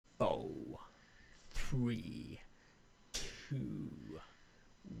4, 3, 2,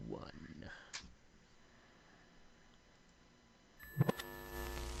 1.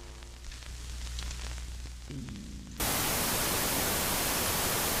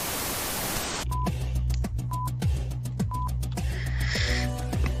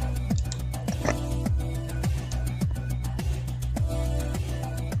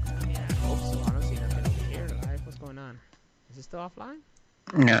 I hope so. I don't see nothing over here live. What's going on? Is it still offline?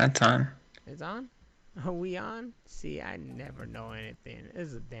 No, it's on. It's on? Are we on? See, I never know anything.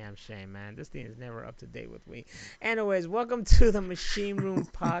 It's a damn shame, man. This thing is never up to date with me. Anyways, welcome to the Machine Room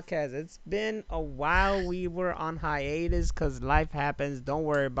Podcast. It's been a while. We were on hiatus because life happens. Don't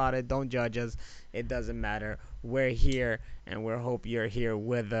worry about it. Don't judge us. It doesn't matter. We're here, and we hope you're here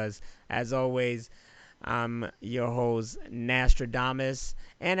with us. As always, I'm your host, Nostradamus.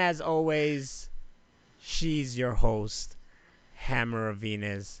 And as always, she's your host, Hammer of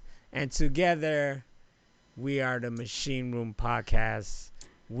Venus. And together, we are the Machine Room Podcast.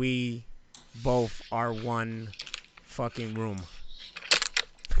 We both are one fucking room.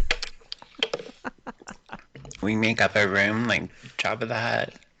 We make up a room like Jabba the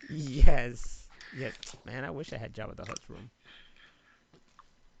Hutt. Yes. Yes. Man, I wish I had Jabba the Hutt's room.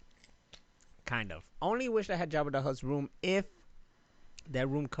 Kind of. Only wish I had Jabba the Hutt's room if that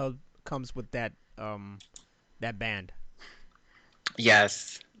room comes with that band.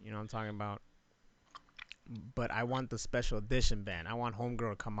 Yes. You know what I'm talking about? But I want the special edition band. I want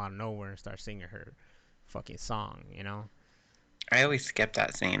Homegirl to come out of nowhere and start singing her fucking song, you know? I always skip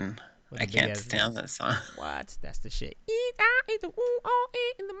that scene. With I the big can't ass stand voice. that song. What? That's the shit. Eat out, eat the woo, oh,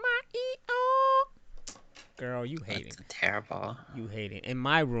 eat in the my, eat, oh. Girl, you hating. That's terrible. You hating. In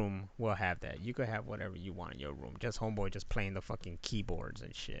my room, we'll have that. You could have whatever you want in your room. Just Homeboy just playing the fucking keyboards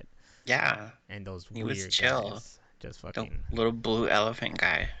and shit. Yeah. And those He was weird chill. guys. Just The fucking. little blue elephant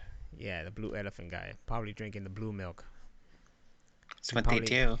guy. Yeah, the blue elephant guy. Probably drinking the blue milk. That's He what they probably.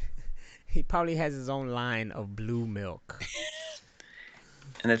 do. He probably has his own line of blue milk.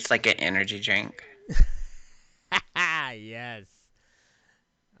 And it's like an energy drink. Yes.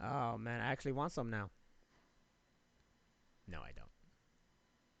 Oh, man. I actually want some now. No, I don't.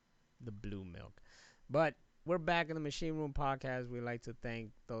 The blue milk. But we're back in the Machine Room Podcast. We'd like to thank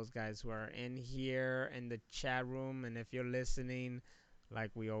those guys who are in here in the chat room. And if you're listening,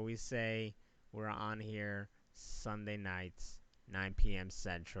 like we always say, we're on here Sunday nights, 9 p.m.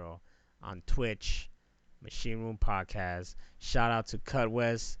 Central on Twitch, Machine Room Podcast. Shout out to Cut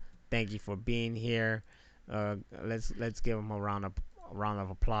West. Thank you for being here. Let's give him a round of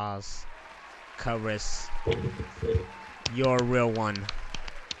applause. Cut West, you're a real one.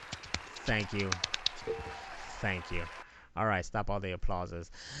 Thank you. Thank you. All right, stop all the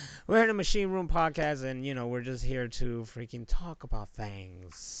applauses. We're in the Machine Room Podcast, and, we're just here to freaking talk about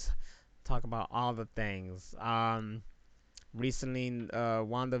things. Talk about all the things. Recently,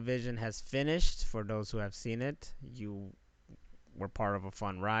 WandaVision has finished. For those who have seen it, you were part of a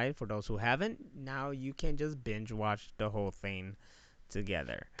fun ride. For those who haven't, now you can just binge watch the whole thing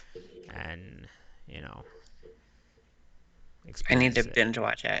together. And, you know, I need to experience it. binge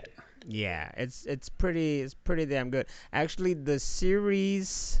watch it. Yeah, it's pretty damn good. Actually, the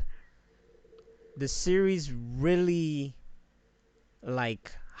series really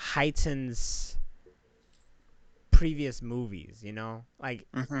like heightens previous movies, Like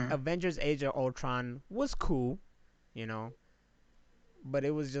Mm-hmm. Avengers Age of Ultron was cool, you know, but it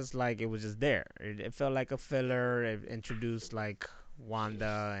was just like it was just there. It felt like a filler. It introduced like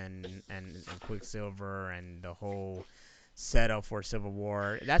Wanda and Quicksilver and the whole setup for Civil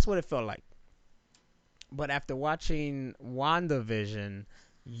War. That's what it felt like. But after watching WandaVision,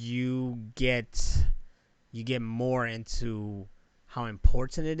 you get you get more into how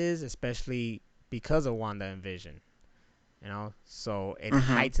important it is, especially because of Wanda and Vision. So it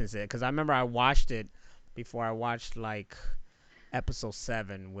Mm-hmm. heightens it. Because I remember I watched it before I watched like episode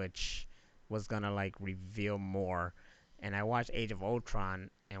 7, which was gonna like reveal more. And I watched Age of Ultron,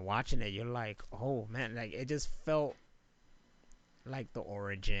 and watching it, you're like, oh man, like it just felt like the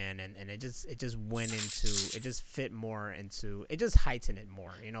origin, and it just went into, it just fit more into, it just heightened it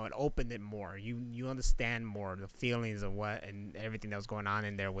more, it opened it more. You understand more the feelings of what and everything that was going on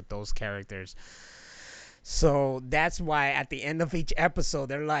in there with those characters. So that's why at the end of each episode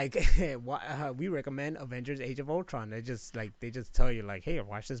they're like, hey, we recommend Avengers Age of Ultron. They just tell you like, hey,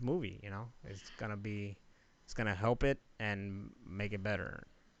 watch this movie, it's gonna help it and make it better.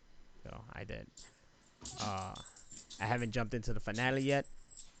 So I did. uh I haven't jumped into the finale yet,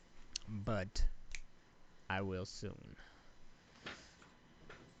 but I will soon.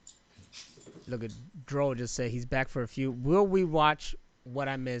 Look at Dro just said he's back for a few. Will we watch what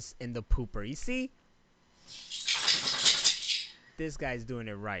I miss in the pooper. You see, this guy's doing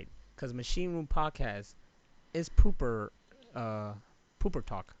it right. Cause Machine Room Podcast is uh, pooper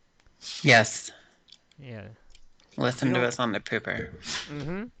talk. Yes. Yeah, we Listen to don't. us on the pooper.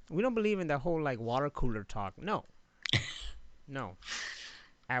 We don't believe in that whole like water cooler talk. No, no.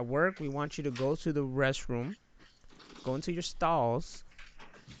 At work, we want you to go to the restroom, go into your stalls,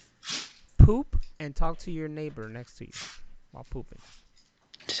 poop, and talk to your neighbor next to you while pooping.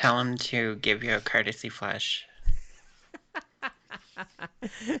 Tell him to give you a courtesy flush.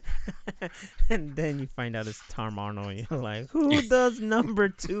 And then you find out it's Tom Arnold. You're like, who does number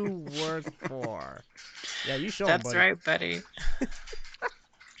 2 work for? Yeah, you show him, That's buddy. right, buddy.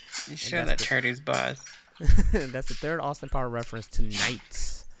 You And show that turdy's boss. that's the third Austin Power reference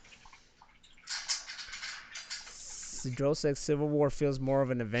tonight. Joe says Civil War feels more of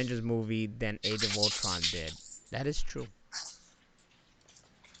an Avengers movie than Age of Ultron did. That is true.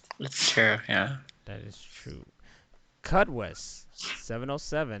 It's true, yeah. That is true. Cut West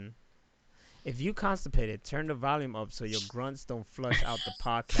 707. If you constipated, turn the volume up so your grunts don't flush out the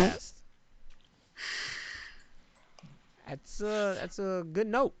podcast. That's a good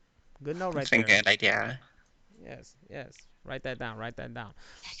note. Good note right It's a there. good idea. Yes, yes. Write that down. Write that down.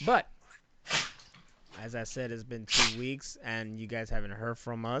 But as I said, it's been 2 weeks and you guys haven't heard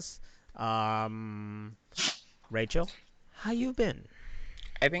from us. Rachel, how you been?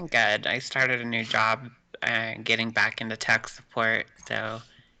 I've been good. I started a new job, getting back into tech support, so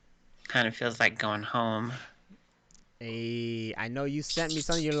kind of feels like going home. Hey, I know you sent me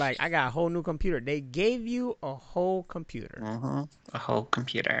something. You're like, I got a whole new computer. They gave you a whole computer. A whole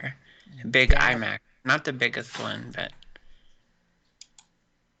computer. A big That iMac. Not the biggest one, but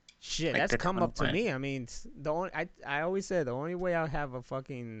shit, like that's the come tall up to one. me. I mean, the only I always said the only way I'll have a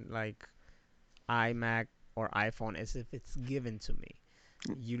fucking like iMac or iPhone is if it's given to me.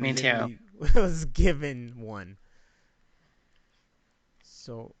 You Me too. literally was given one.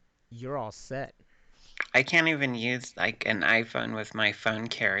 So you're all set. I can't even use like an iPhone with my phone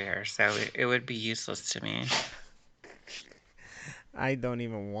carrier, so it would be useless to me. I don't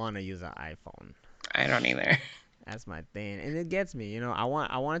even want to use an iPhone. I don't either. That's my thing, and it gets me. I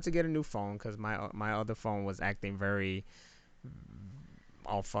wanted to get a new phone because my other phone was acting very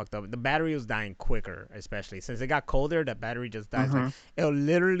all fucked up. The battery was dying quicker, especially since it got colder. The battery just dies. Like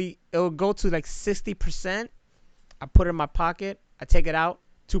it'll go to like 60%. I put it in my pocket. I take it out,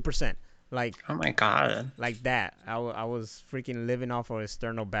 2%. Like Oh my god. like that. I was freaking living off of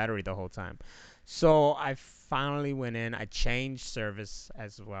external battery the whole time. So I finally went in. I changed service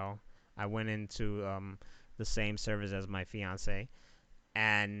as well. I went into the same service as my fiance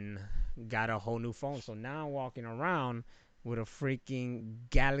and got a whole new phone. So now I'm walking around with a freaking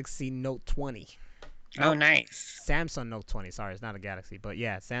Galaxy Note 20. Oh, Nope, nice. Samsung Note 20. Sorry, it's not a Galaxy, but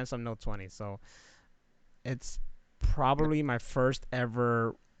yeah, Samsung Note 20. So it's probably my first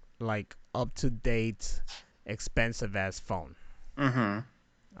ever like up to date expensive ass phone. Mm-hmm.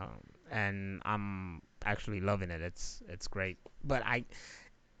 And I'm actually loving it. It's great. But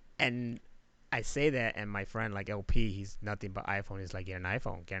and I say that, and my friend like LP, he's nothing but iPhone. He's like, get an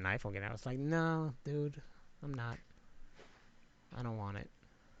iPhone, get an iPhone, get an. I was like, no, dude, I'm not. I don't want it.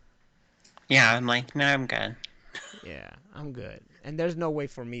 Yeah, I'm like, no, I'm good. Yeah, I'm good. And there's no way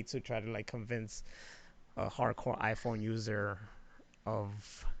for me to try to like convince a hardcore iPhone user of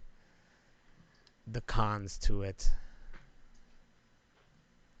the cons to it.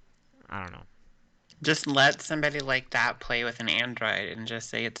 I don't know. Just let somebody like that play with an Android and just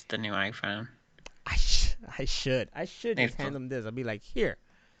say it's the new iPhone. I should just They've, hand him this. I'll be like, here,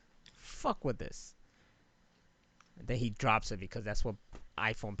 fuck with this. And then he drops it because that's what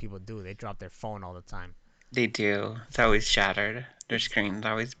iPhone people do. They drop their phone all the time. they do. It's always shattered. Their screen's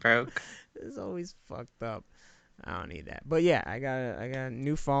always broke. It's always fucked up. I don't need that. But yeah, I got a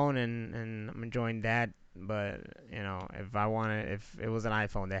new phone and I'm enjoying that. But if I wanted, if it was an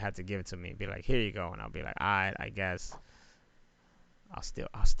iPhone, they had to give it to me. Be like, here you go, and I'll be like, alright, I guess I'll still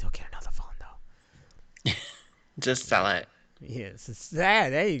get another phone though. Just sell it. Yes, yeah,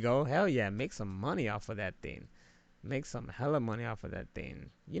 there you go. Hell yeah, make some money off of that thing. Make some hella money off of that thing.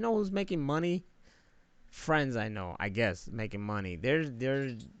 You know who's making money? Friends I know, I guess, making money. There's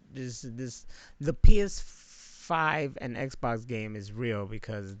this the PS5 and Xbox game is real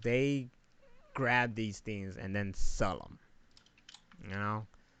because they grab these things and then sell them. You know,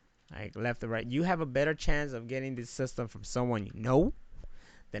 like left or right. You have a better chance of getting this system from someone you know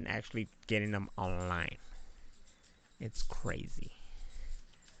than actually getting them online. It's crazy.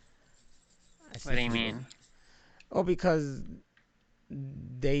 I What see do you people. mean? Oh, because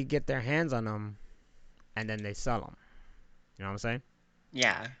they get their hands on them and then they sell them. You know what I'm saying?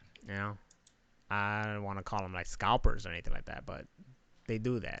 Yeah. You know, I don't want to call them like scalpers or anything like that, but they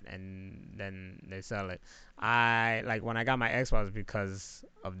do that and then they sell it. I like when I got my Xbox because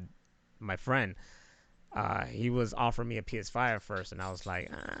of my friend. He was offering me a PS5 at first, and I was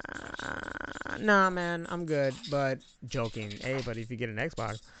like, "Nah, man, I'm good." But joking, hey, but if you get an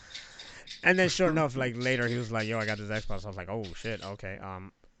Xbox, and then sure enough, like later, he was like, "Yo, I got this Xbox." I was like, "Oh shit, okay."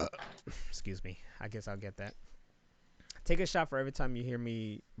 Excuse me. I guess I'll get that. Take a shot for every time you hear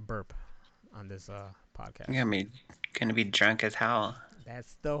me burp on this You're podcast. gonna be drunk as hell.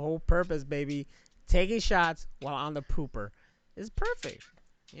 That's the whole purpose, baby. Taking shots while on the pooper is perfect.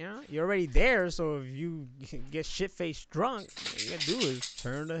 You know, you're already there, so if you get shit faced drunk, all you gotta do is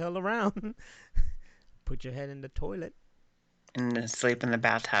turn the hell around, put your head in the toilet. And then sleep in the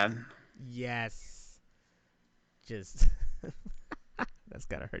bathtub. Yes, just that's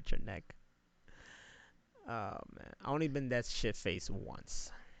gotta hurt your neck. Oh man, I only been that shit faced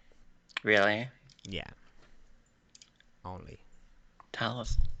once. Really? Yeah, only. Tell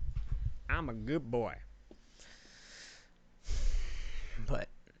us. I'm a good boy, but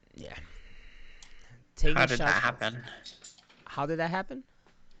yeah, How taking did shots. that happen? How did that happen?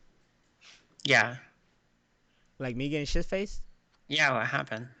 Yeah. Like me getting shit faced? Yeah, what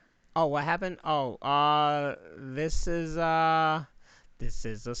happened? Oh, what happened? Oh, this is a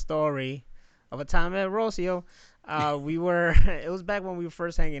story of a time at Rocio. We were it was back when we were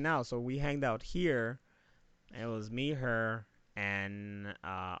first hanging out, so we hanged out here. It was me, her, and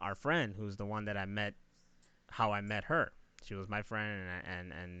our friend, who's the one that I met. How I met her. She was my friend,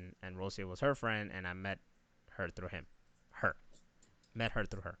 and Rocio was her friend, and I met her through him. Her met her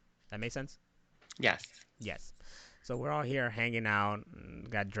through her. That makes sense. Yes. Yes. So we're all here hanging out,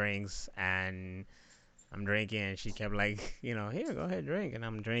 got drinks, and I'm drinking, and she kept like, here, go ahead, drink. And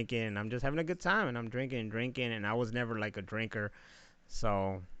I'm drinking, and I'm just having a good time, and I'm drinking and drinking, and I was never like a drinker,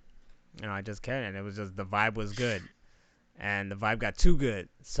 so I just kept, and it was just the vibe was good, and the vibe got too good,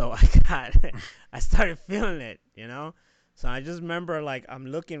 so I started feeling it. So I just remember like I'm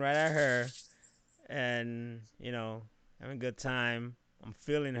looking right at her, and having a good time. I'm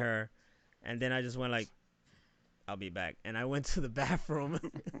feeling her, and then I just went like, I'll be back. And I went to the bathroom,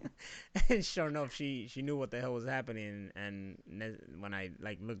 and sure enough, she knew what the hell was happening. And when I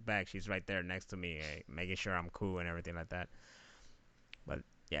like looked back, she's right there next to me, making sure I'm cool and everything like that. But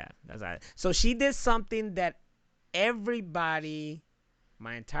yeah, that's all right. So she did something that everybody,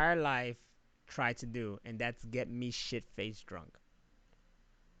 my entire life, tried to do, and that's get me shit faced drunk.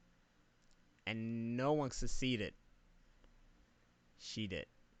 And no one succeeded. She did.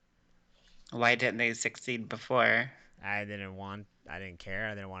 Why didn't they succeed before? I didn't care.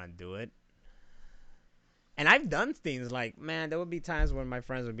 I didn't want to do it. And I've done things like, man, there would be times when my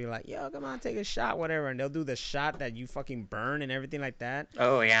friends would be like, yo, come on, take a shot, whatever. And they'll do the shot that you fucking burn and everything like that.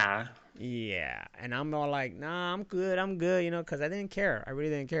 Oh, yeah. Yeah. And I'm all like, nah, I'm good, because I didn't care. I really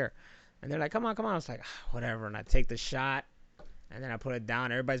didn't care. And they're like, come on, come on. I was like, ah, whatever. And I take the shot and then I put it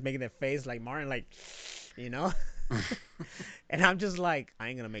down. Everybody's making their face like Martin, like, you know? And I'm just like, I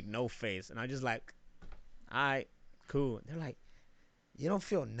ain't going to make no face. And I'm just like, all right, cool. And they're like, you don't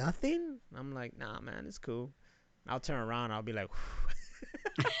feel nothing? I'm like, nah, man, it's cool. I'll turn around. I'll be like,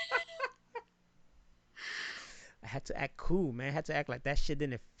 I had to act cool, man. I had to act like that shit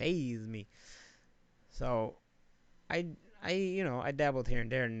didn't phase me. So I, I dabbled here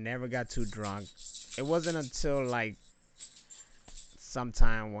and there and never got too drunk. It wasn't until like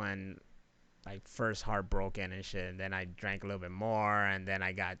sometime when like first heartbroken and shit, and then I drank a little bit more, and then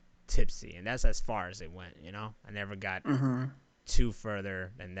I got tipsy, and that's as far as it went. I never got Mm-hmm. too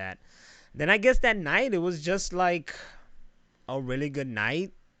further than that. Then I guess that night it was just like a really good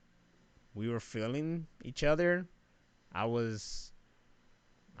night. We were feeling each other. I was,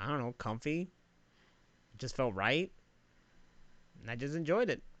 I don't know, comfy. It just felt right. And I just enjoyed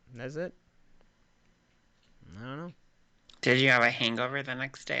it. That's it. I don't know. Did you have a hangover the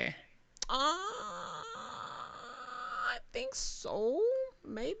next day? I think so.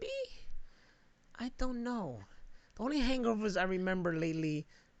 Maybe. I don't know. The only hangovers I remember lately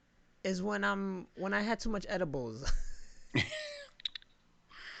is when I had too much edibles.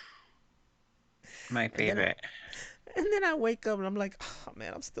 My and then I, favorite. and then I wake up and I'm like, oh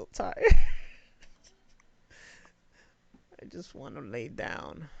man, I'm still tired. I just want to lay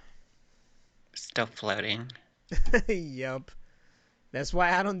down. Still floating. Yup. That's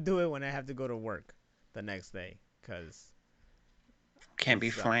why I don't do it when I have to go to work the next day, cause Can't it be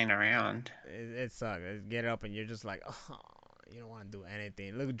sucks. flying around. It sucks. Get up and you're just like, oh, you don't want to do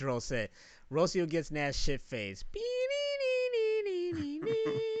anything. Look, Dro said, Rocio gets that shit face.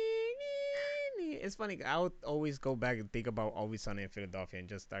 It's funny. I would always go back and think about Always Sunny in Philadelphia and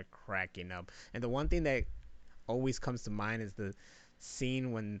just start cracking up. And the one thing that always comes to mind is the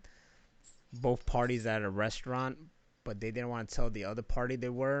scene when both parties at a restaurant, but they didn't want to tell the other party they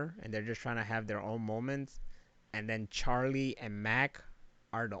were, and they're just trying to have their own moments. And then Charlie and Mac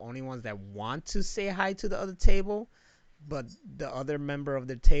are the only ones that want to say hi to the other table, but the other member of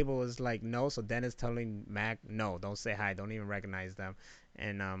the table is like no. So Dennis telling Mac, no, don't say hi, don't even recognize them.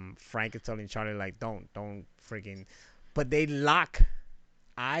 And Frank is telling Charlie like, don't freaking. But they lock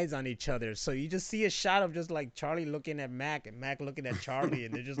eyes on each other, so you just see a shot of just like Charlie looking at Mac and Mac looking at Charlie,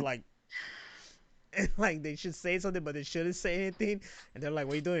 and they're just like, like they should say something, but they shouldn't say anything. And they're like,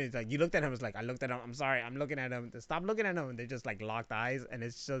 "What are you doing?" It's like, "You looked at him." It's like, "I looked at him. I'm sorry. I'm looking at him. Stop looking at him." And they just like locked eyes, and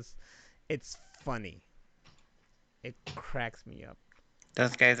it's funny. It cracks me up.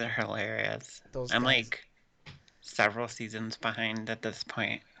 Those guys are hilarious. Those I'm guys. like several seasons behind at this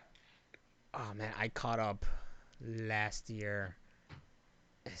point. Oh man, I caught up last year.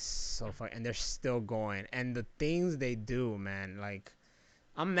 It's so funny, and they're still going. And the things they do, man. Like,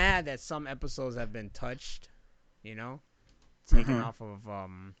 I'm mad that some episodes have been touched. You know, taken Hmm. off of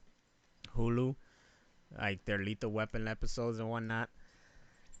Hulu, like their Lethal Weapon episodes and whatnot.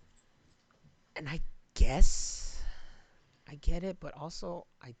 And guess I get it, but also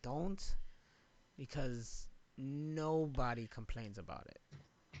I don't, because nobody complains about it.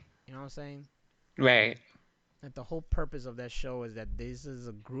 You know what I'm saying? Right. Like the whole purpose of that show is that this is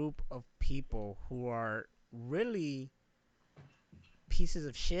a group of people who are really pieces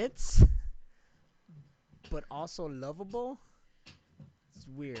of shits, but also lovable. It's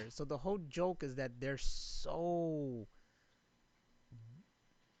weird. So the whole joke is that they're so,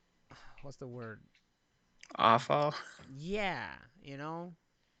 what's the word? Awful. Yeah, you know,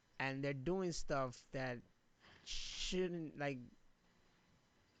 and they're doing stuff that shouldn't, like,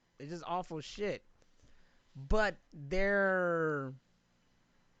 it's just awful shit. But they're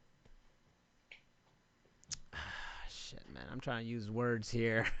shit, man. I'm trying to use words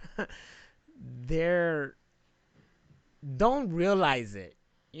here. They're don't realize it.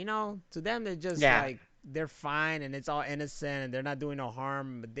 You know, to them they're just Yeah. like they're fine and it's all innocent and they're not doing no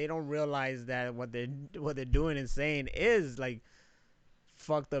harm, but they don't realize that what they're doing and saying is like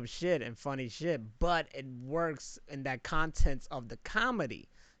fucked up shit and funny shit, but it works in that content of the comedy.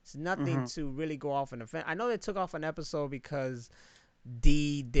 It's nothing Hmm. to really go off an offense. I know they took off an episode because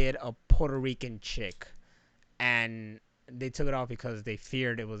D did a Puerto Rican chick, and they took it off because they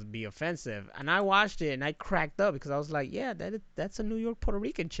feared it would be offensive. And I watched it and I cracked up because I was like, yeah, that's a New York Puerto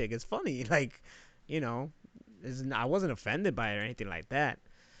Rican chick. It's funny, like, you know, I wasn't offended by it or anything like that.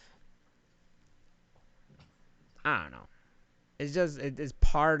 I don't know. It's just it's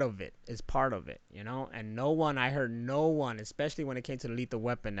part of it. It's part of it, you know. And no one, I heard no one, especially when it came to the Lethal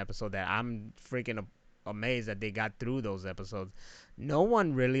Weapon episode, that I'm freaking amazed that they got through those episodes. No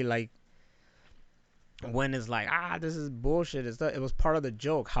one really like when it's like, this is bullshit. It was part of the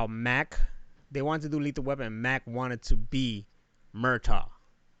joke how Mac, they wanted to do Lethal Weapon, and Mac wanted to be Murtaugh.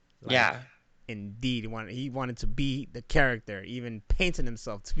 Like, Yeah. indeed, he wanted to be the character, even painting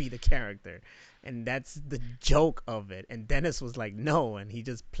himself to be the character. And that's the joke of it. And Dennis was like, no, and he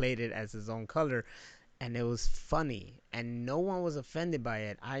just played it as his own color. And it was funny. And no one was offended by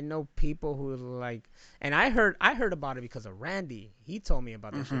it. I know people who like, and I heard about it because of Randy. He told me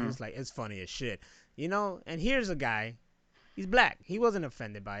about that shit. He Hmm. was like, it's funny as shit. You know, and here's a guy, he's black. He wasn't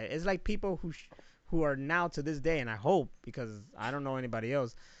offended by it. It's like people who are now to this day, and I hope, because I don't know anybody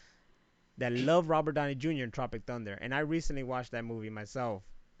else that love Robert Downey Jr. in Tropic Thunder. And I recently watched that movie myself,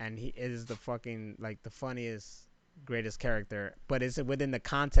 and he is the fucking like the funniest, greatest character. But it's within the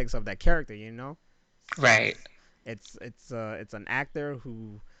context of that character, you know. Right. It's an actor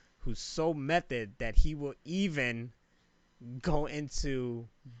who's so method that he will even go into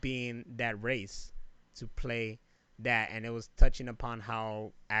being that race to play that. And it was touching upon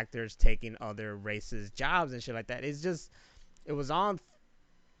how actors taking other races jobs and shit like that. It was all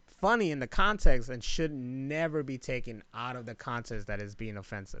funny in the context and should never be taken out of the context that is being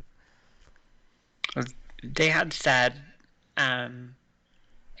offensive. They had said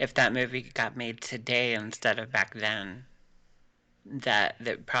if that movie got made today instead of back then,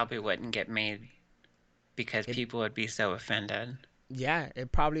 that probably wouldn't get made because It people would be so offended. Yeah,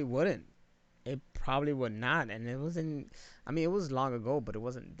 it probably wouldn't. It probably would not. And it wasn't, I mean, it was long ago, but it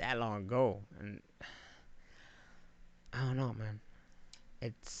wasn't that long ago. And I don't know, man.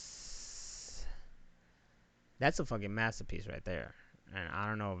 It's That's a fucking masterpiece right there. And I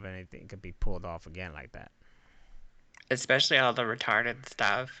don't know if anything could be pulled off again like that. Especially all the retarded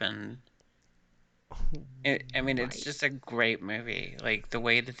stuff I mean, it's Right. just a great movie. Like the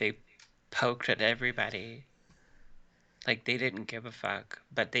way that they poked at everybody. Like they didn't give a fuck,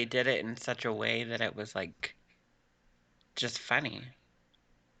 but they did it in such a way that it was like just funny.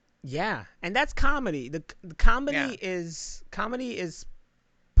 Yeah, and that's comedy. The Yeah, comedy is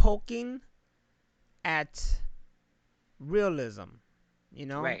poking at realism, you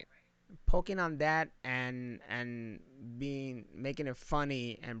know, right. poking on that and being making it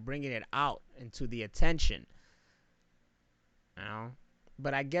funny and bringing it out into the attention, you know.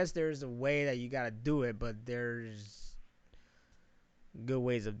 But I guess there's a way that you gotta do it, but there's good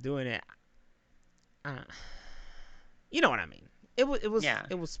ways of doing it. Uh, you know what I mean? Yeah.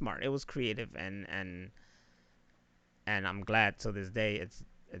 It was smart. It was creative, and I'm glad to this day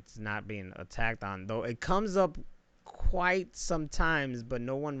it's not being attacked on. Though it comes up quite sometimes, but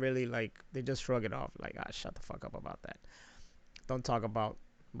no one really like they just shrug it off like, ah, shut the fuck up about that. Don't talk about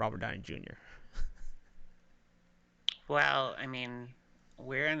Robert Downey Jr. Well, I mean,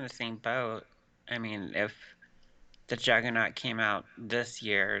 we're in the same boat. I mean, if the Juggernaut came out this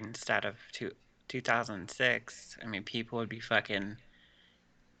year instead of 2006, I mean, people would be fucking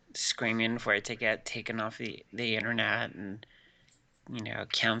screaming for it to get taken off the internet and,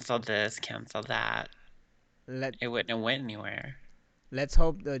 cancel this, cancel that. Let It wouldn't have went anywhere. let's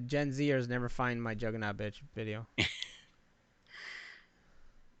hope the Gen Zers never find my Juggernaut bitch video.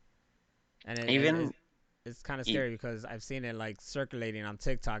 And Even, it's kind of e- scary because I've seen it like circulating on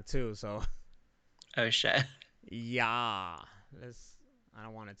TikTok too. So oh shit. yeah, let's. I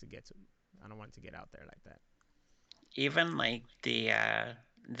don't want it to get to. I don't want it to get out there like that. Even like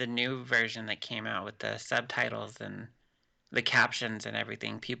the new version that came out with the subtitles and the captions and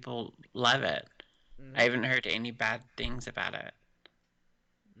everything, people love it. I Mm-hmm. haven't heard any bad things about it.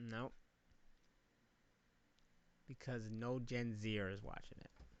 Nope, because no Gen Zer is watching it.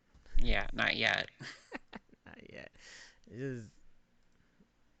 Yeah, not yet. Not yet. It's just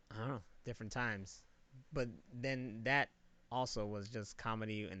I don't know, different times. But then that also was just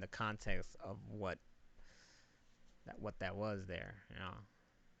comedy in the context of what that was there. You know.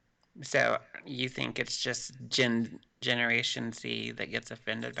 So you think it's just Generation Z that gets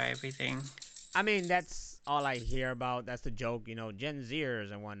offended by everything? I mean, that's all I hear about. That's the joke, you know, Gen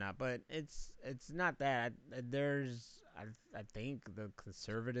Zers and whatnot. But it's not that. I think the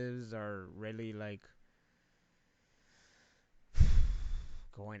conservatives are really like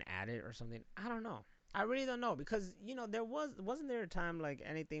going at it or something. I don't know. I really don't know because you know wasn't there a time like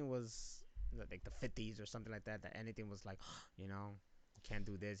anything was like the 50s or something like that anything was like you know you can't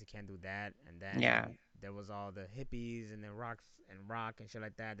do this, you can't do that, and Yeah. then there was all the hippies and the rock and shit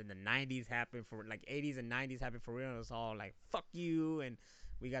like that. Then the 90s happened for like 80s and 90s happened for real. And it was all like fuck you, and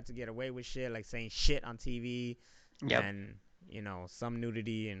we got to get away with shit like saying shit on TV Yep. and you know some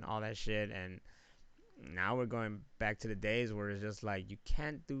nudity and all that shit. And now we're going back to the days where it's just like you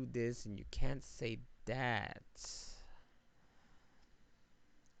can't do this and you can't say that.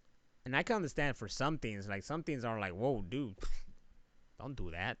 And I can understand for some things, like some things are like, whoa, dude, don't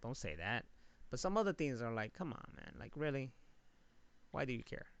do that, don't say that. But some other things are like, come on, man, like really, why do you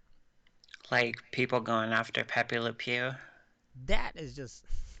care? Like people going after Pepe Le Pew. That is just,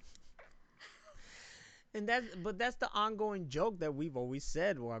 and that's the ongoing joke that we've always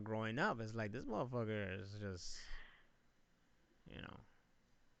said while growing up. It's like this motherfucker is just, you know,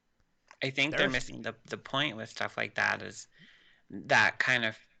 I think they're missing thirsty. the point with stuff like that is that kind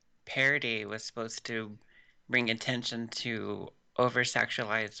of parody was supposed to bring attention to over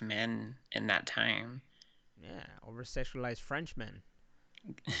sexualized men in that time. Yeah, over sexualized Frenchmen.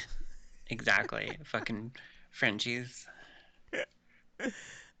 Exactly. Fucking Frenchies.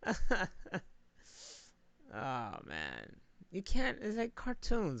 Oh man, you can't. It's like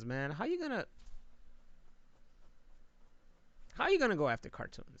cartoons, man. How you gonna go after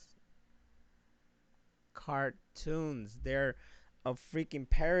cartoons? Cartoons. They're a freaking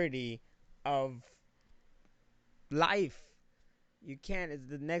parody of life. You can't. It's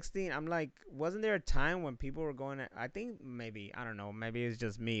the next thing. I'm like, wasn't there a time when people were going? I think maybe I don't know. Maybe it's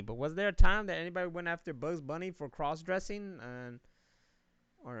just me. But was there a time that anybody went after Bugs Bunny for cross dressing? And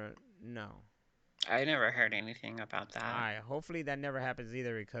or no? I never heard anything about All that. right. Hopefully that never happens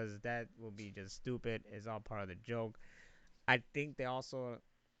either because that will be just stupid. It's all part of the joke. I think they also.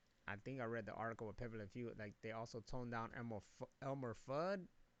 I think I read the article with Pepe Le Pew. Like they also toned down Elmer Fudd.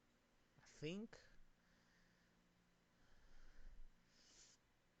 I think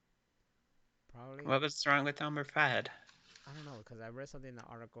probably. What was wrong with Elmer Fudd? I don't know because I read something in the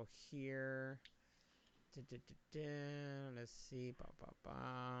article here. Let's see.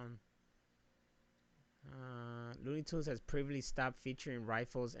 Looney Tunes has previously stopped featuring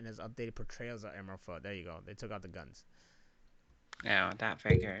rifles in his updated portrayals of Elmer Fudd. There you go. They took out the guns. No, that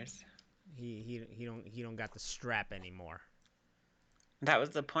figures. He don't got the strap anymore. That was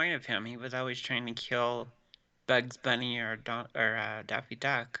the point of him. He was always trying to kill Bugs Bunny or Daffy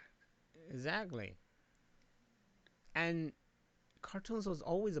Duck. Exactly. And cartoons was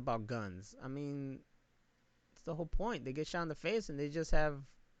always about guns. I mean, it's the whole point. They get shot in the face and they just have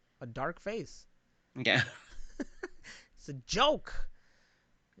a dark face. Yeah. It's a joke.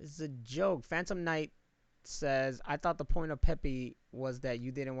 It's a joke. Phantom Knight says, "I thought the point of Pepe was that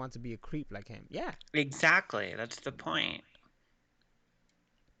you didn't want to be a creep like him." Yeah. Exactly. That's the point.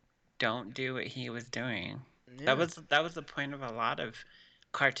 Don't do what he was doing. That Yeah. was that was the point of a lot of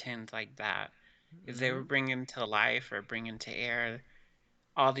cartoons like that. Is they were Mhm. bringing to life or bringing to air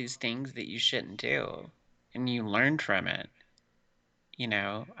all these things that you shouldn't do, and you learned from it.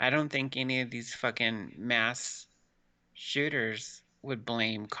 I don't think any of these fucking mass shooters would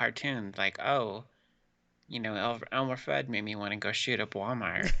blame cartoons like, oh, Elmer Fudd made me want to go shoot up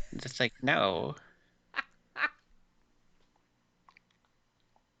Walmart. It's like, no.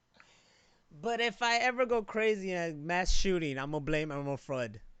 But if I ever go crazy in a mass shooting, I'm gonna blame Elmer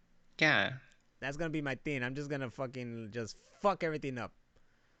Fudd. Yeah, That's gonna be my thing. I'm just gonna fucking just fuck everything up.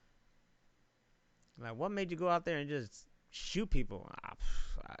 Like, what made you go out there and just shoot people?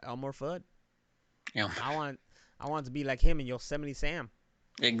 Elmer Fudd. yeah, I want, I want to be like him in Yosemite Sam.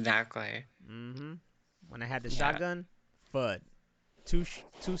 exactly. Mm-hmm. When I had the Yeah, shotgun, Fudd. Two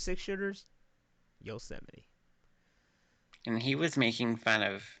 6 shooters, Yosemite. and he was making fun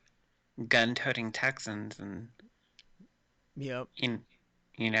of gun-toting Texans and Yep. in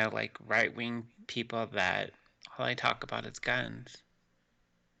like right-wing people that all I talk about is guns.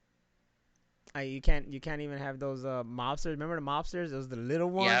 You can't even have those mobsters. Remember the mobsters? It was the little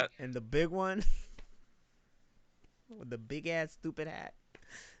one Yep, and the big one with the big ass stupid hat.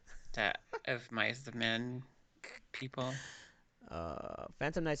 that of mice the men people.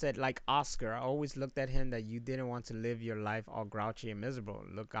 Phantom Knight said, like Oscar, I always looked at him that you didn't want to live your life all grouchy and miserable.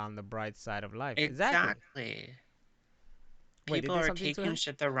 Look on the bright side of life. Exactly. Exactly. Wait, they People did are something to taking him?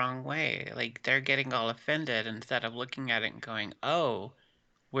 shit the wrong way. Like they're getting all offended instead of looking at it and going, "Oh,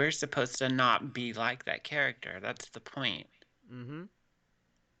 we're supposed to not be like that character. That's the point." Mm-hmm.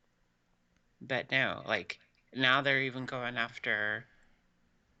 But no, like now they're even going after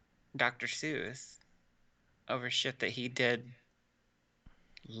Dr. Seuss over shit that he did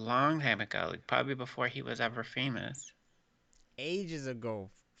long time ago, like probably before he was ever famous. Ages ago,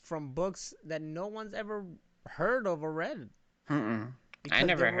 from books that no one's ever heard of or read Mm-mm. I because they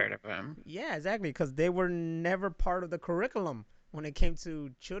never were, heard of him. yeah, exactly, because they were never part of the curriculum when it came to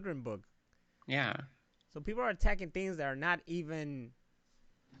children book. Yeah. So people are attacking things that are not even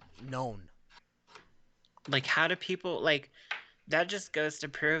known. Like how do people like that just goes to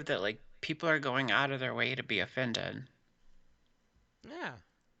prove that like people are going out of their way to be offended. Yeah.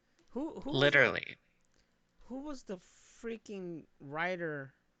 Who was the Literally. who was the freaking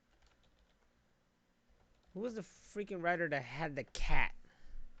writer? Who was the freaking writer that had the cat?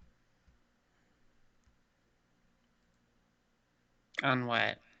 On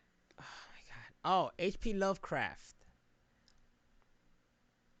what? Oh my god. Oh, H.P. Lovecraft.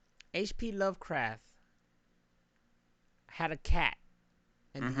 H.P. Lovecraft had a cat.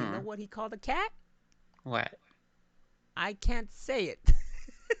 And do you know Mm-hmm. what he called the cat? What? I can't say it.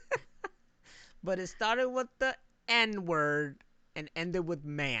 But it started with the N word and ended with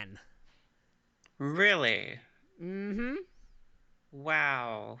man. Really? Mm-hmm.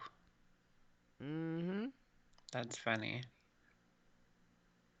 Wow. Mm-hmm. That's funny.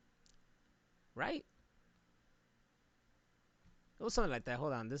 Right? It was something like that.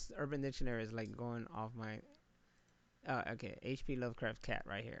 Hold on. This Urban Dictionary is like going off my. Okay. H.P. Lovecraft cat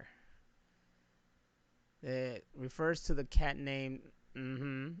right here. It refers to the cat named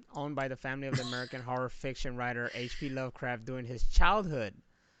owned by the family of the American horror fiction writer H.P. Lovecraft during his childhood.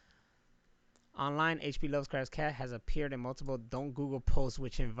 Online, H.P. Lovecraft's cat has appeared in multiple Don't Google posts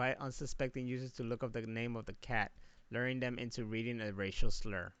which invite unsuspecting users to look up the name of the cat, luring them into reading a racial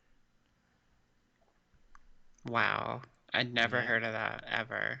slur. Wow. I'd never Yeah. heard of that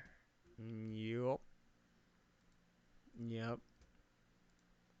ever. Yup. Yep.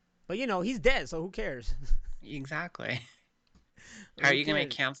 But he's dead, so who cares? Exactly. How are Who you gonna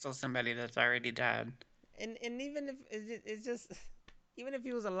cares? cancel somebody that's already dead? And even if it's just even if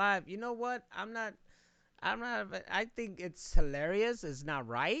he was alive, you know what? I'm not. I think it's hilarious. It's not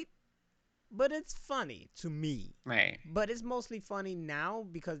right, but it's funny to me. Right. But it's mostly funny now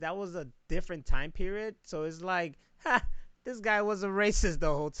because that was a different time period. So it's like, ha, this guy was a racist the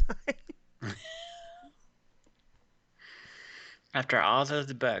whole time. After all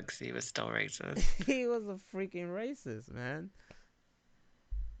those books, he was still racist. He was a freaking racist, man.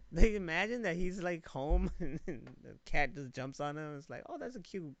 They imagine that he's like home and the cat just jumps on him. It's like, oh, that's a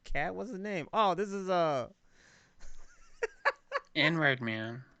cute cat. What's his name? Oh, this is Inward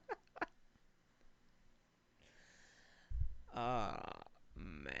Man. uh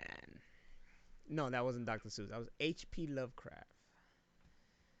man. No, that wasn't Dr. Seuss. That was H.P. Lovecraft.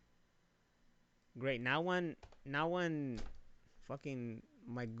 Great. Now when fucking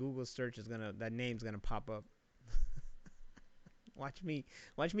my Google search is gonna that name's gonna pop up. Watch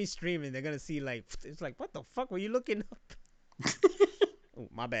me streaming. They're gonna see like it's like what the fuck were you looking up? Oh,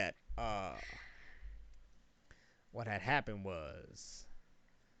 my bad. What had happened was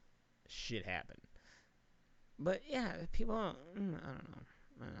shit happened. But yeah, people. I don't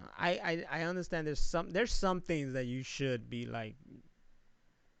know. I understand there's some things that you should be like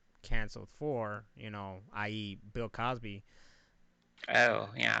canceled for. I.e. Bill Cosby. Oh,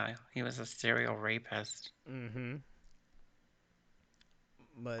 yeah. He was a serial rapist. Mm-hmm.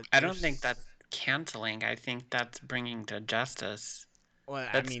 But I don't think there's that's canceling. I think that's bringing to justice. well, I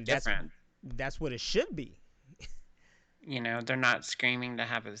That's mean different. that's what it should be. They're not screaming to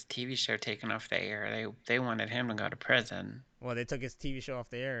have his TV show taken off the air. They wanted him to go to prison. Well, they took his TV show off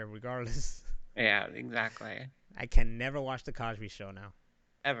the air regardless. Yeah, exactly. I can never watch the Cosby Show now,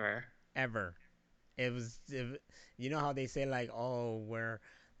 Ever. ever. You know how they say like, oh, where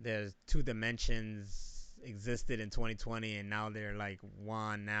there's two dimensions existed in 2020 and now they're like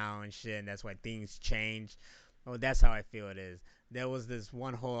one now and shit, and that's why things change. Oh, that's how I feel it is. There was this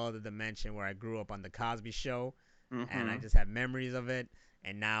one whole other dimension where I grew up on the Cosby Show, and I Mm-hmm. just have memories of it,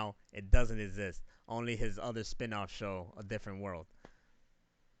 and now it doesn't exist. Only his other spin-off show, A Different World.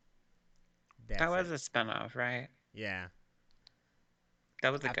 That That's was it. a spinoff, right? Yeah.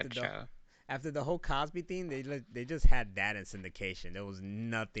 That was a After good the show. after the whole Cosby thing, they just had that in syndication. There was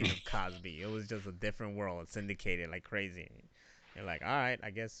nothing of Cosby. It was just A Different World syndicated like crazy. You're like, all right, I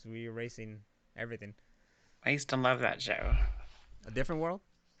guess we erasing everything. I used to love that show. A Different World?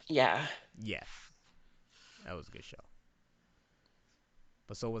 Yeah. Yeah, that was a good show.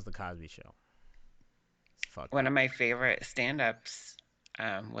 But so was the Cosby Show. It's fucked One of up. my favorite stand-ups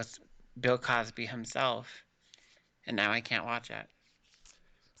was Bill Cosby himself, and now I can't watch it.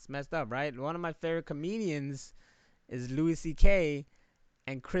 It's messed up, right? One of my favorite comedians is Louis C.K.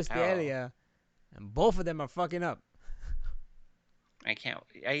 and Chris Oh, D'Elia, and both of them are fucking up. I can't.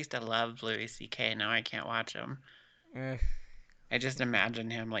 I used to love Louis C.K. Now I can't watch him. Eh, I just imagine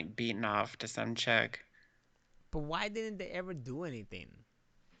him like beating off to some chick. but why didn't they ever do anything?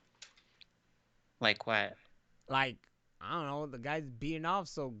 Like what? Like, I don't know, the guy's beating off,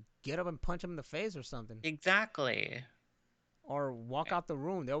 so get up and punch him in the face or something. Exactly. Or walk out the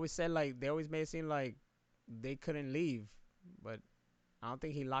room. They always made it seem like they couldn't leave. But I don't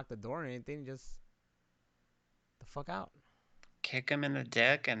think he locked the door or anything. Just the fuck out. Kick him in the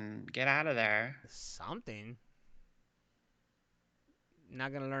dick and get out of there. Something.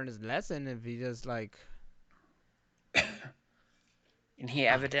 Not gonna learn his lesson if he just like And he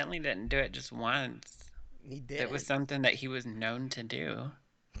ah, evidently didn't do it just once. he It was didn't. something that he was known to do.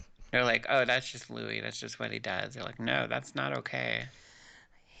 They're like, oh, that's just Louis. That's just what he does. They're like, no, that's not okay. I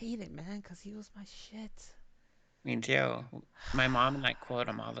hate it, man, cause he was my shit. Me too. My mom and I quote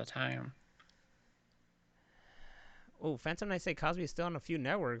him all the time. Oh, Phantom Knight say Cosby is still on a few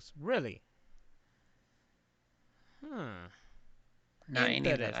networks. Really? Huh. Not any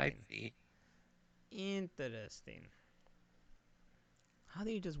that I Interesting. see. Interesting. How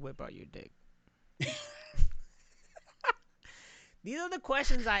do you just whip out your dick? These are the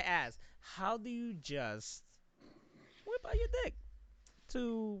questions I ask. How do you just whip out your dick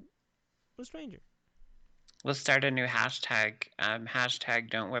to a stranger? We'll start a new hashtag.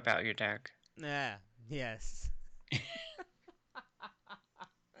 Hashtag don't whip out your dick. Yeah. Yes.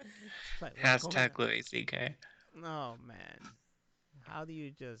 Like, what's going Hashtag on? Louis CK. Oh man. How do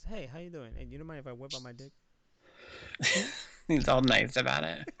you just? Hey, how you doing? Hey, you don't mind if I whip out my dick? He's all nice about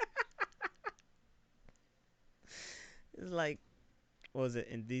it. It's like, what was it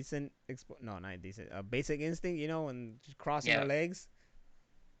indecent? No, not indecent. Basic instinct. When just crossing the Yeah, legs.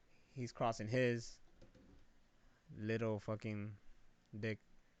 He's crossing his little fucking dick.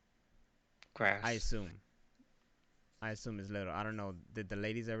 I gross. assume. I assume it's little. I don't know. Did the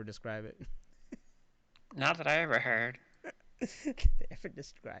ladies ever describe it? Not that I ever heard. Did they ever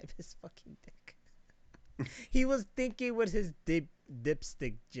describe his fucking dick? He was thinking with his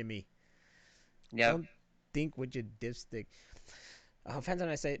dipstick, Jimmy. Yep. Don't think with your dipstick. Phantom,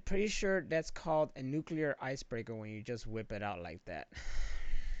 I say, pretty sure that's called a nuclear icebreaker when you just whip it out like that.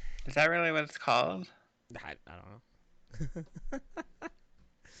 Is that really what it's called? I don't know.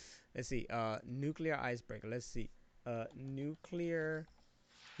 Let's see. Nuclear icebreaker. Let's see. Nuclear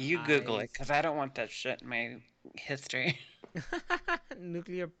You Google it, Ice. because I don't want that shit in my history.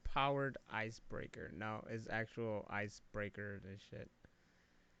 Nuclear powered icebreaker. No, it's actual icebreaker and shit.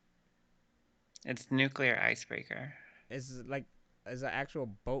 It's nuclear icebreaker. It's like it's an actual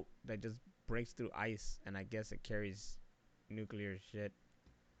boat that just breaks through ice, and I guess it carries nuclear shit.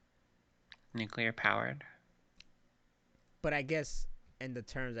 Nuclear powered. But I guess in the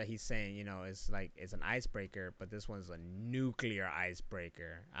terms that he's saying, it's like it's an icebreaker, but this one's a nuclear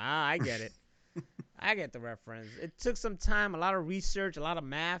icebreaker. Ah, I get it. I get the reference. It took some time, a lot of research, a lot of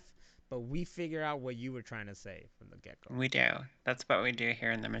math, but we figure out what you were trying to say from the get go. We do. That's what we do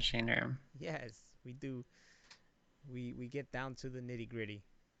here in the machine room. Yes, we do. We get down to the nitty gritty.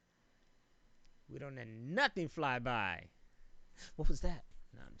 We don't let nothing fly by. What was that?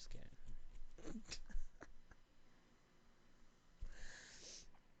 No, I'm just kidding.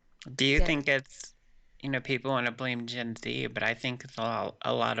 Do you Damn it. think it's, people want to blame Gen Z, but I think it's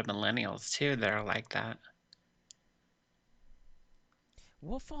a lot of millennials too that are like that.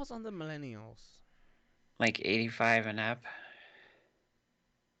 What falls on the millennials? Like 85 and up.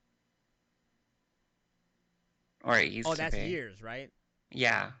 Or it Oh, used to that's be. years, right?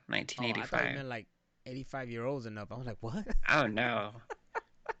 Yeah, Oh, I thought you 1985. meant like 85-year-olds and up. I was like, what? Oh no.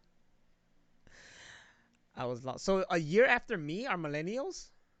 I was lost. So a year after me are millennials?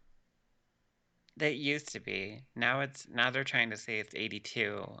 They used to be. Now they're trying to say it's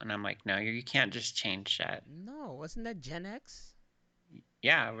 82, and I'm like, no, you can't just change shit. No, wasn't that Gen X?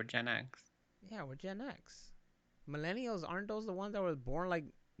 Yeah, we're Gen X. Yeah, we're Gen X. Millennials aren't those the ones that were born like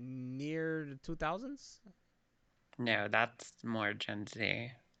near the 2000s? No, that's more Gen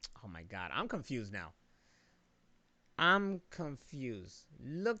Z. Oh my god, I'm confused now. I'm confused.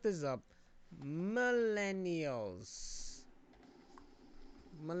 Look this up. Millennials.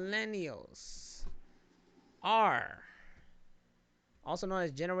 Millennials are also known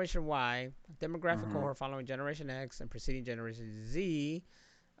as Generation Y, demographic Mm-hmm. cohort following Generation X and preceding Generation Z.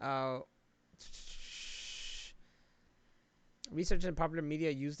 Uh, Research in popular media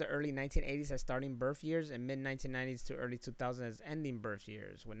used the early 1980s as starting birth years and mid 1990s to early 2000s as ending birth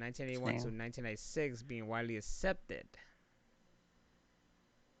years, with 1981 to See? 1996 being widely accepted.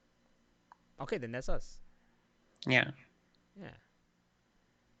 Okay, then that's us. Yeah. Yeah.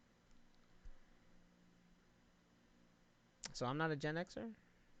 So I'm not a Gen Xer?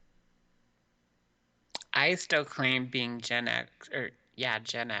 I still claim being Gen X, or yeah,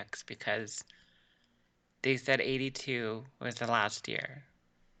 Gen X, because they said 82 was the last year.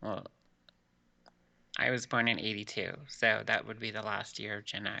 Well, I was born in 82, so that would be the last year of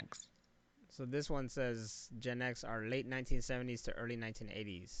Gen X. So this one says Gen X are late 1970s to early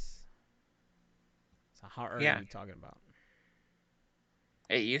 1980s. So how early are Yeah. we talking about?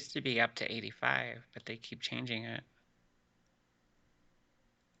 It used to be up to 85, but they keep changing it.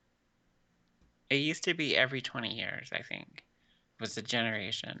 It used to be every 20 years, I think, was the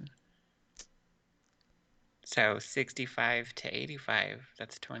generation. So 65 to 85,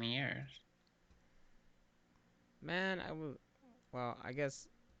 that's 20 years. Man, I will. Well, I guess.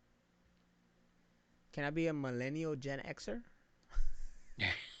 Can I be a millennial Gen Xer?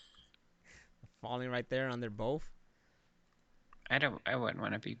 Falling right there under both? I wouldn't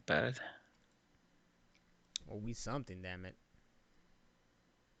want to be both. Well, we something, damn it.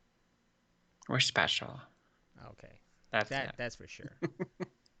 We're special. Okay. That's That's for sure.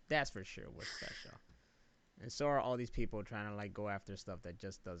 That's for sure we're special. And so are all these people trying to like go after stuff that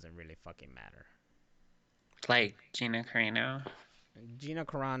just doesn't really fucking matter. it. Like Gina Carano. Gina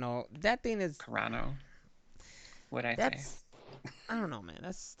Carano, that thing is Carano. What'd I say? that's I don't know, man.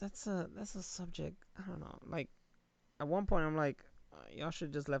 That's a subject. I don't know. Like at one point I'm like, y'all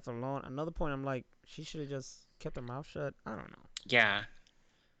should just left her alone. Another point I'm like, she should have just kept her mouth shut. I don't know. Yeah.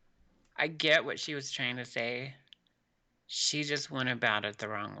 I get what she was trying to say. She just went about it the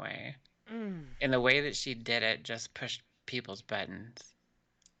wrong way. Mm. And the way that she did it just pushed people's buttons.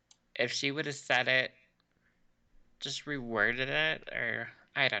 If she would have said it, just reworded it, or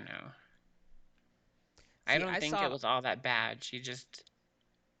I don't know. I See, don't think it was all that bad. She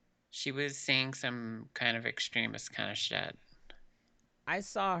was saying some kind of extremist kind of shit. I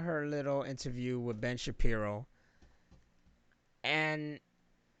saw her little interview with Ben Shapiro, and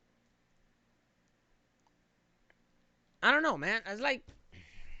I don't know, man. I was like,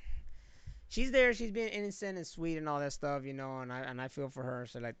 she's there, she's being innocent and sweet and all that stuff, and I feel for her and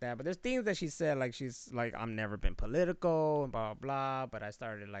shit like that. But there's things that she said, like she's like, I've never been political and blah blah blah, but I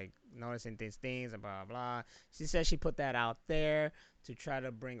started like noticing these things and blah blah. She said she put that out there to try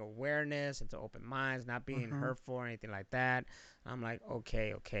to bring awareness and to open minds, not being Mm-hmm. hurtful or anything like that. I'm like,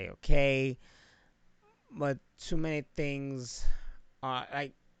 okay, but too many things are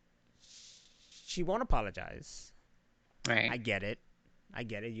like. she won't apologize. Right. I get it. I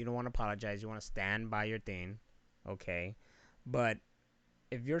get it. You don't want to apologize. You want to stand by your thing. Okay. But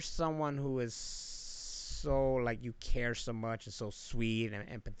if you're someone who is so like you care so much and so sweet and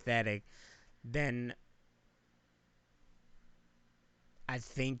empathetic, then I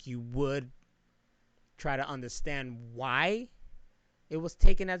think you would try to understand why it was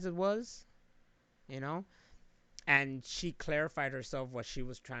taken as it was, you know? And she clarified herself what she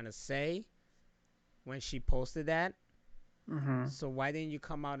was trying to say when she posted that. Mm-hmm. So why didn't you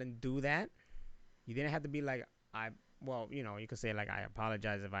come out and do that? You didn't have to be like I well, you could say like I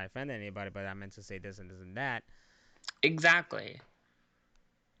apologize if I offended anybody, but I meant to say this and this and that. Exactly.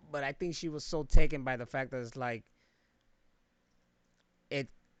 But I think she was so taken by the fact that it's like it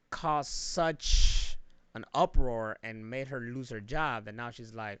caused such an uproar and made her lose her job that now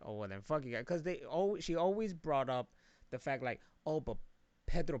she's like, oh well, then fuck you guys, because she always brought up the fact like, oh, but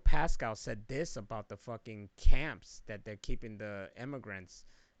Pedro Pascal said this about the fucking camps that they're keeping the immigrants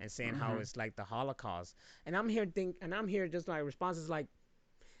and saying how Mm-hmm. it's like the Holocaust. And I'm here just like response is like,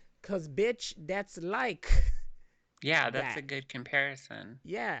 cause bitch, that's like Yeah, that's a that. good comparison.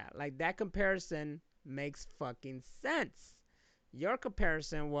 Yeah, like that comparison makes fucking sense. Your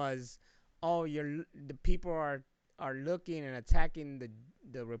comparison was, oh, the people are looking and attacking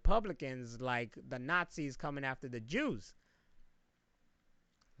the Republicans like the Nazis coming after the Jews.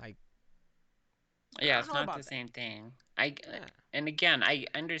 Like I Yeah, don't it's know not the about that. same thing. I Yeah. and again, I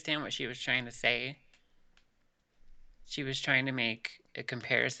understand what she was trying to say. She was trying to make a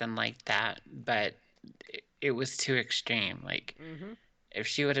comparison like that, but it was too extreme. Like Mhm. if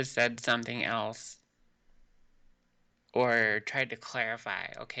she would have said something else or tried to clarify,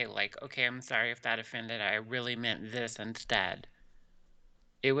 okay, like, okay, I'm sorry if that offended. I really meant this instead.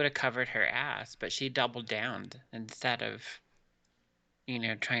 It would have covered her ass, but she doubled down instead of,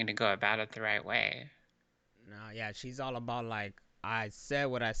 trying to go about it the right way. No, yeah, she's all about like I said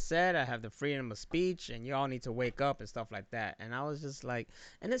what I said. I have the freedom of speech, and y'all need to wake up and stuff like that. And I was just like,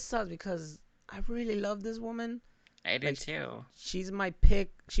 and it sucks because I really love this woman. I Like did too. she's my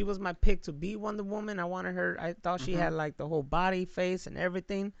pick. She was my pick to be Wonder Woman. I wanted her. I thought she Hmm. had like the whole body, face, and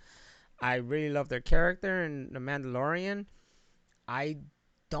everything. I really loved her character in The Mandalorian. I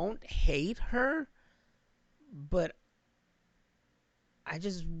don't hate her, but I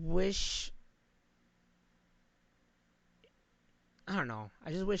just wish I don't know.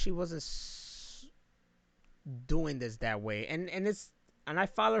 I just wish she wasn't doing this that way. And I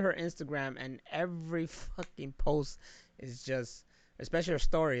follow her Instagram, and every fucking post is just, especially her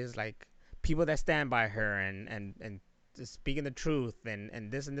story, is like people that stand by her and just speaking the truth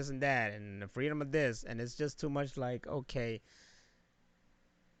and this and that and the freedom of this, and it's just too much. Like, okay,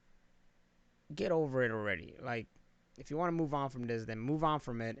 get over it already. Like, if you want to move on from this, then move on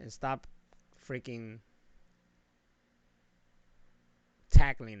from it and stop freaking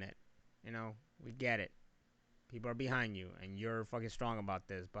tackling it. We get it. People are behind you, and you're fucking strong about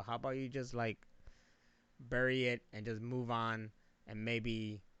this. But how about you just like bury it and just move on, and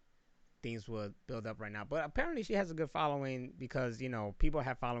maybe things will build up right now. But apparently she has a good following because people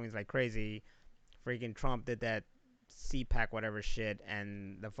have followings like crazy. Freaking Trump did that CPAC whatever shit,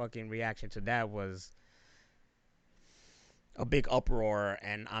 and the fucking reaction to that was a big uproar,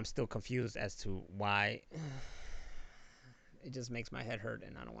 and I'm still confused as to why. It just makes my head hurt,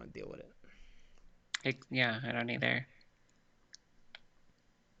 and I don't want to deal with it. Yeah, I don't either.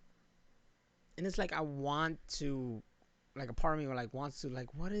 And it's like I want to, like a part of me like wants to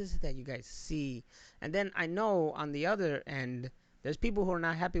like, what is it that you guys see? And then I know on the other end there's people who are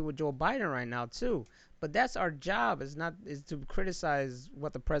not happy with Joe Biden right now too. But that's our job, is to criticize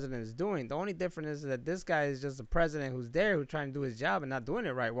what the president is doing. The only difference is that this guy is just a president who's there, who's trying to do his job and not doing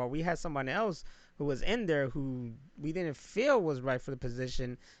it right, while we had somebody else who was in there who we didn't feel was right for the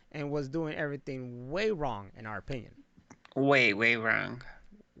position and was doing everything way wrong in our opinion. Way, way wrong.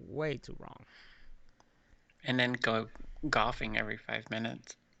 Way too wrong. And then go golfing every 5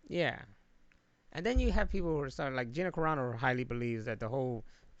 minutes. Yeah. And then you have people who are starting, like Gina Carano highly believes that the whole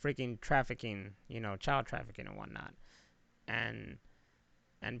freaking trafficking, child trafficking and whatnot, and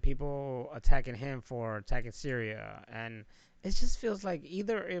people attacking him for attacking Syria, and it just feels like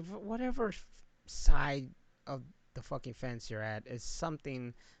either if whatever side of the fucking fence you're at is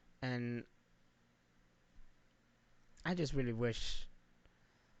something, and I just really wish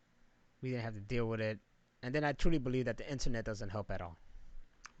we didn't have to deal with it. And then I truly believe that the internet doesn't help at all.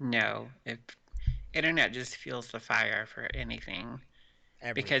 No, if internet just fuels the fire for anything.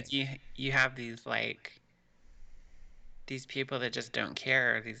 Because Everything. you have these people that just don't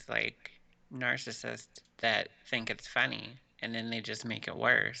care, these narcissists that think it's funny and then they just make it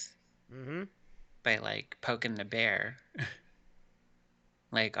worse. Mm-hmm. by like poking the bear.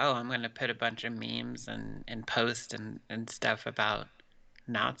 Like, oh, I'm gonna put a bunch of memes and post and stuff about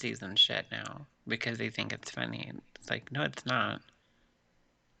Nazis and shit now because they think it's funny. It's like, no, it's not.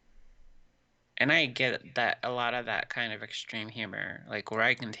 And I get that a lot of that kind of extreme humor, like where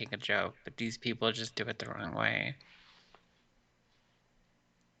I can take a joke, but these people just do it the wrong way.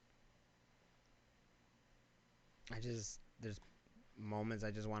 There's moments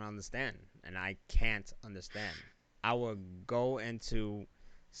I just want to understand, and I can't understand. I would go into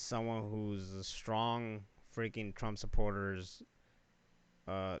someone who's a strong freaking Trump supporters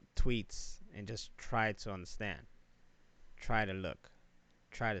tweets and just try to understand, try to look,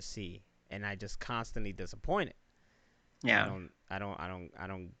 try to see, and I just constantly disappointed. I Yeah. don't, I don't, I don't, I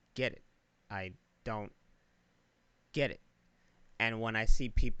don't get it. I don't get it. And when I see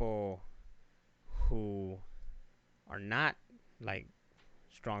people who are not like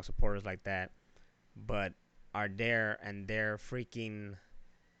strong supporters like that, but are there and they're freaking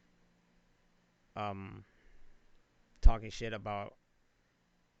um talking shit about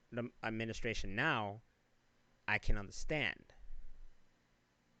the administration now, I can understand,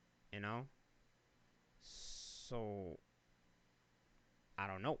 you know? So I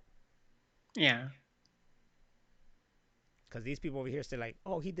don't know. Yeah. Because these people over here say, like,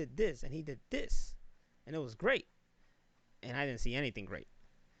 oh, he did this and he did this. And it was great. And I didn't see anything great.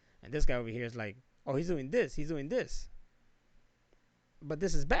 And this guy over here is like, oh, he's doing this. He's doing this. But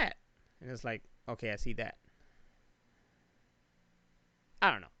this is bad. And it's like, okay, I see that.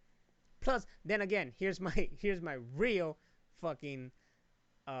 I don't know. Plus, then again, here's my real fucking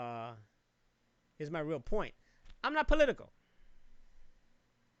uh here's my real point. I'm not political.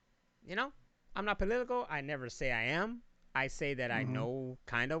 You know? I'm not political. I never say I am. I say that I Mm-hmm. know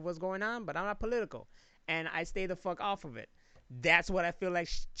kind of what's going on, but I'm not political. And I stay the fuck off of it. That's what I feel like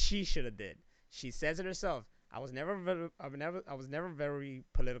she should have did. She says it herself. I was never a very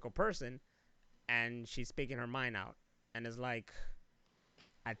political person, and she's speaking her mind out. And it's like,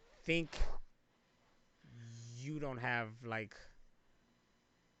 I think you don't have like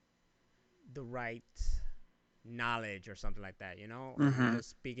the right knowledge or something like that, you know? Or you're Mm-hmm. just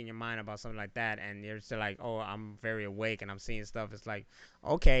speaking your mind about something like that and you're still like, oh, I'm very awake and I'm seeing stuff. It's like,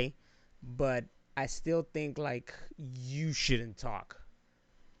 okay, but I still think like you shouldn't talk.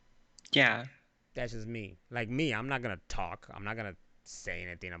 Yeah. That's just me. Like me, I'm not gonna talk. I'm not gonna say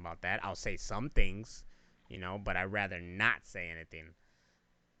anything about that. I'll say some things, you know, but I'd rather not say anything.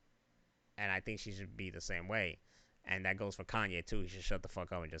 And I think she should be the same way. And that goes for Kanye too. He should shut the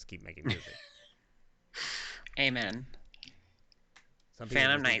fuck up and just keep making music. Amen. Some people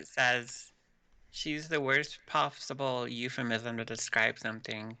Phantom just need. Knight says she's the worst possible euphemism to describe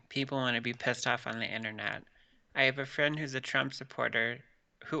something. People want to be pissed off on the internet. I have a friend who's a Trump supporter,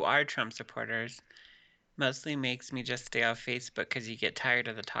 who are Trump supporters, mostly makes me just stay off Facebook because you get tired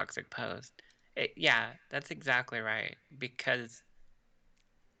of the toxic post. Yeah, that's exactly right. Because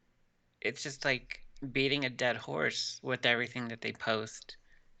it's just like beating a dead horse with everything that they post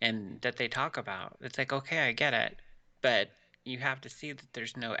and that they talk about. It's like, okay, I get it. But you have to see that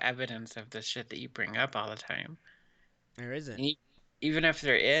there's no evidence of the shit that you bring up all the time. There isn't. And even if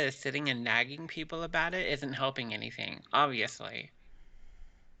there is, sitting and nagging people about it isn't helping anything, obviously.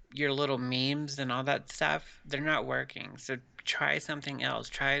 Your little memes and all that stuff, they're not working. So try something else.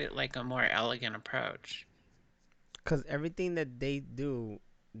 Try like a more elegant approach. Because everything that they do,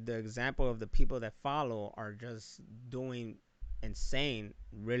 the example of the people that follow are just doing and saying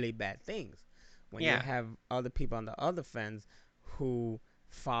really bad things. When you Yeah. have other people on the other fence who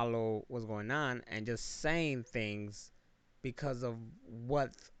follow what's going on and just saying things because of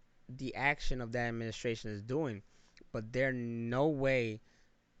what the action of that administration is doing, but they're no way,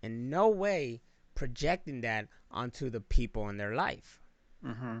 in no way, projecting that onto the people in their life.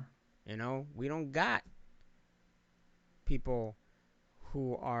 Mhm. You know, we don't got people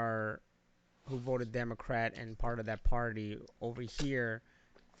who are who voted Democrat and part of that party over here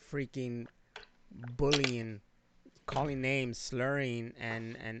freaking bullying, calling names, slurring,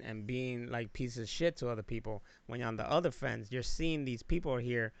 and being like pieces of shit to other people. When you're on the other fence, you're seeing these people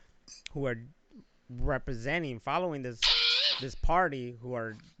here who are representing, following this party who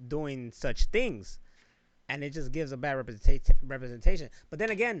are doing such things, and it just gives a bad representation. But then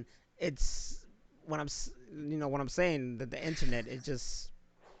again, it's when what I'm saying, that the internet is just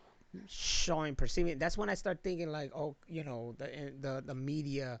showing, perceiving. That's when I start thinking like, oh, the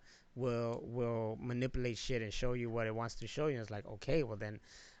media will manipulate shit and show you what it wants to show you. And it's like, okay, well then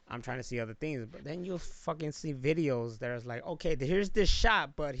I'm trying to see other things, but then you'll fucking see videos that is like, okay, here's this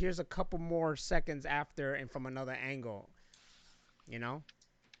shot, but here's a couple more seconds after and from another angle, you know.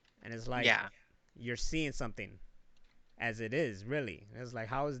 And it's like, Yeah. you're seeing something as it is really. It's like,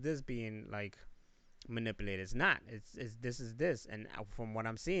 how is this being like manipulated? It's not. It's this is this, and from what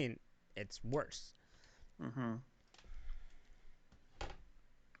I'm seeing, it's worse. Mm-hmm.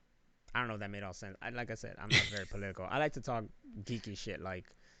 I don't know if that made all sense. Like I said, I'm not very political. I like to talk geeky shit like,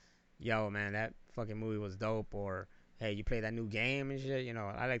 yo, man, that fucking movie was dope, or hey, you play that new game and shit. You know,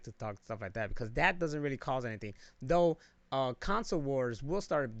 I like to talk stuff like that because that doesn't really cause anything. Though, console wars will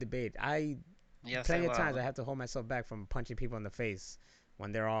start a debate. Yes, I Plenty of times I will. have to hold myself back from punching people in the face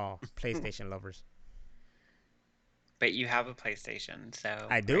when they're all PlayStation lovers. But you have a PlayStation, so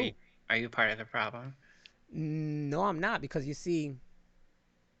I do. are you part of the problem? No, I'm not because you see,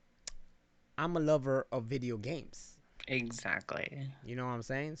 I'm a lover of video games. Exactly. You know what I'm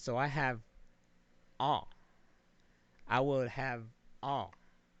saying? So I have all. I would have all.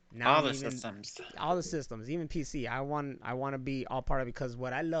 Now All I'm the even systems. all the systems, even PC. I want to be all part of it because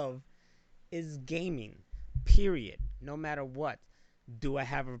what I love is gaming. Period. No matter what. Do I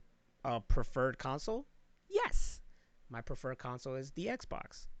have a preferred console? Yes. My preferred console is the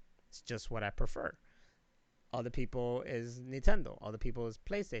Xbox. It's just what I prefer. Other people is Nintendo. Other people is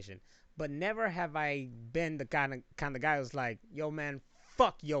PlayStation. But never have I been the kind of guy who's like, yo man,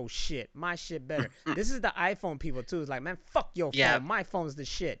 fuck yo shit. My shit better. This is the iPhone people too. It's like, man, fuck your phone. Yep. My phone's the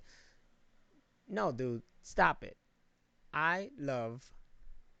shit. No, dude, stop it. I love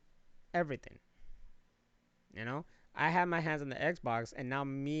everything. You know? I have my hands on the Xbox and now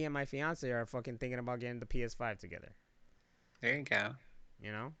me and my fiance are fucking thinking about getting the PS5 together. There you go.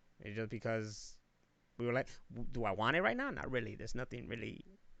 You know? It's just because we were like, do I want it right now? Not really. There's nothing really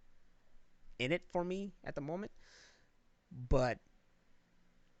in it for me at the moment. But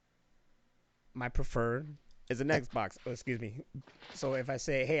my preferred is an Xbox. Oh, excuse me. So if I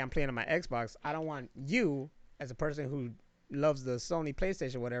say, hey, I'm playing on my Xbox, I don't want you, as a person who loves the Sony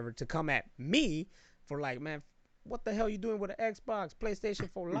PlayStation, whatever, to come at me for like, man, what the hell you doing with an Xbox? PlayStation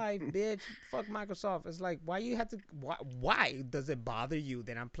for life, bitch. Fuck Microsoft. It's like, why you have to? Why does it bother you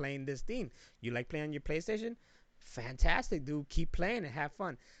that I'm playing this thing? You like playing on your PlayStation? Fantastic, dude. Keep playing and have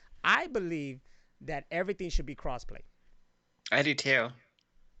fun. I believe that everything should be crossplay. I do too.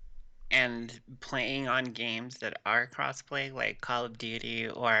 And playing on games that are crossplay, like Call of Duty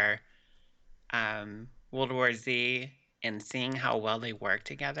or World War Z, and seeing how well they work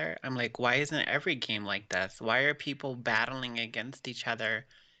together, I'm like, why isn't every game like this? Why are people battling against each other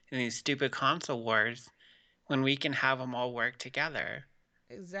in these stupid console wars when we can have them all work together?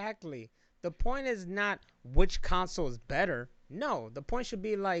 Exactly. The point is not which console is better. No, the point should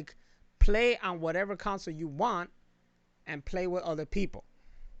be like play on whatever console you want and play with other people.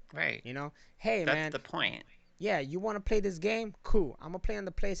 Right. You know, hey That's man, the point. yeah, you want to play this game? Cool. I'm gonna play on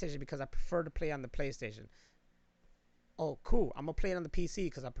the PlayStation because I prefer to play on the PlayStation. Oh, cool. I'm gonna play it on the PC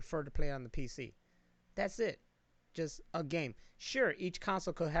because I prefer to play it on the PC. That's it. Just a game. Sure, each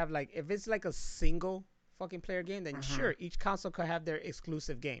console could have like if it's like a single fucking player game, then Mm-hmm. sure, each console could have their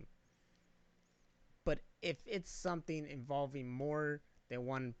exclusive game. But if it's something involving more than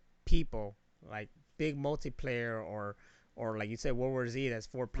one people, like big multiplayer or like you said World War Z, that's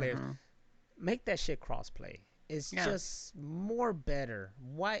 4 players, Mm-hmm. make that shit crossplay. It's Yeah. just more better.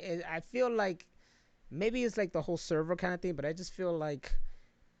 Why? I feel like maybe it's like the whole server kind of thing, but I just feel like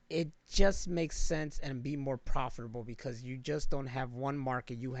it just makes sense and be more profitable because you just don't have one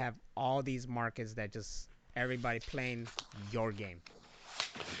market. You have all these markets that just everybody playing your game.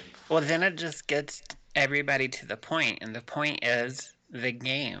 Well, then it just gets everybody to the point, and the point is the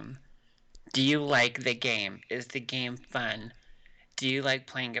game. Do you like the game? Is the game fun? Do you like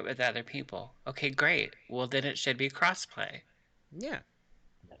playing it with other people? Okay, great. Well, then it should be crossplay. Yeah,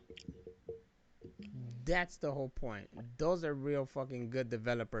 that's the whole point. Those are real fucking good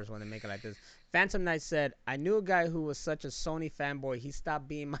developers when they make it like this. Phantom Knight said, I knew a guy who was such a Sony fanboy. He stopped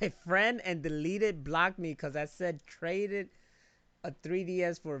being my friend and deleted, blocked me because I said traded a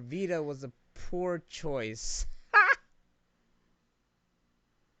 3DS for Vita was a poor choice.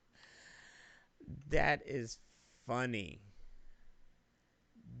 That is funny.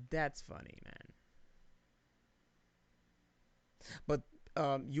 That's funny, man. But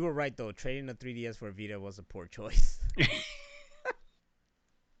you were right though. Trading a 3DS for a Vita was a poor choice.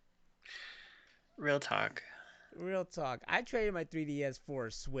 Real talk. Real talk. I traded my 3DS for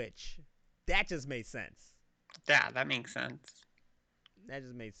a Switch. That just made sense. Yeah, that makes sense. That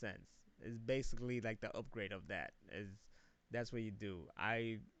just made sense. It's basically like the upgrade of that. Is that's what you do.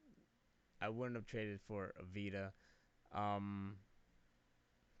 I wouldn't have traded for a Vita. Um,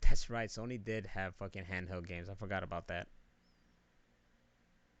 that's right. Sony did have fucking handheld games. I forgot about that.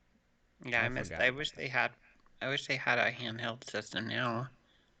 Yeah, I I missed. forgot I about wish that. they had. I wish they had a handheld system now.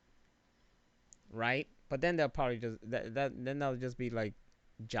 right? But then they'll probably just then they'll just be like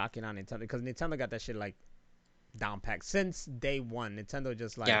jockeying on Nintendo because Nintendo got that shit like down packed since day one. Nintendo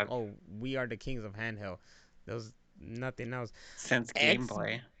just like, Yeah, oh, we are the kings of handheld. There's nothing else. since Game X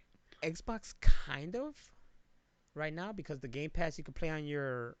Boy. Xbox kind of right now because the Game Pass you can play on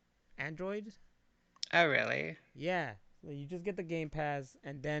your Android. Oh, really? Yeah, so you just get the Game Pass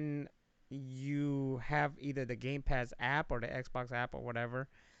and then you have either the Game Pass app or the Xbox app or whatever,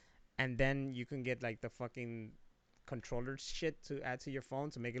 and then you can get like the fucking controller shit to add to your phone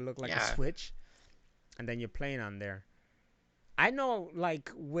to make it look like a Yeah. Switch, and then you're playing on there. I know,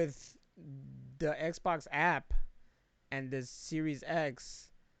 like with the Xbox app and the Series X,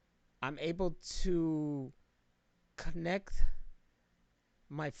 I'm able to connect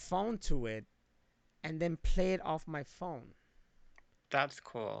my phone to it and then play it off my phone. That's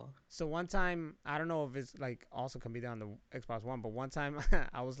cool. So one time, I don't know if it's like also can be done on the Xbox One, but one time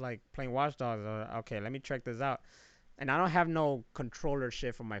I was like playing Watch Dogs. Okay, let me check this out. And I don't have no controller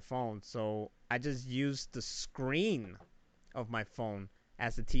shit for my phone, so I just used the screen of my phone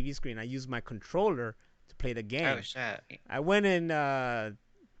as the TV screen. I used my controller to play the Oh, game. shit. I went and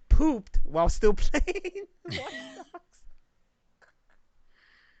pooped while still playing Watch Dogs.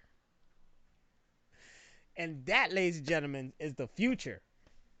 And that, ladies and gentlemen, is the future.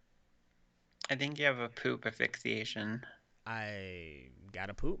 I think you have a poop asphyxiation. I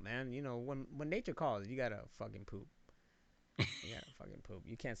gotta poop, man. You know, when nature calls, you gotta fucking poop. You gotta fucking poop.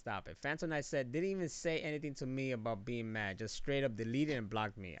 You can't stop it. Phantom Knight said didn't even say anything to me about being mad. Just straight up deleted and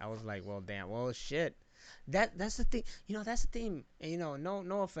blocked me. I was like, well, damn. Well, shit. That's the thing. You know, that's the thing. And you know,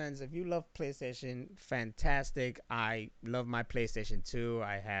 no offense. If you love PlayStation, fantastic. I love my PlayStation 2.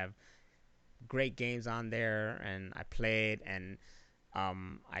 I have great games on there, and I played, and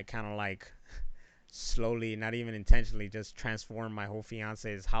I kind of like slowly, not even intentionally, just transformed my whole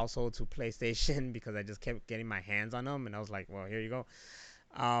fiance's household to PlayStation because I just kept getting my hands on them, and I was like, well, here you go.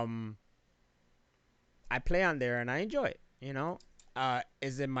 Um, I play on there and I enjoy it. You know,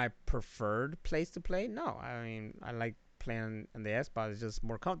 is it my preferred place to play? No, I mean I like playing on the Xbox. It's just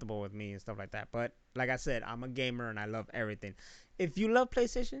more comfortable with me and stuff like that. But like I said, I'm a gamer and I love everything. If you love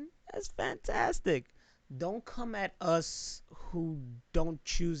PlayStation, that's fantastic. Don't come at us who don't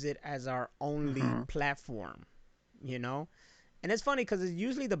choose it as our only Hmm. platform. You know, and it's funny because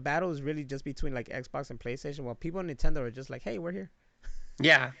usually the battle is really just between like Xbox and PlayStation. While people on Nintendo are just like, hey, we're here.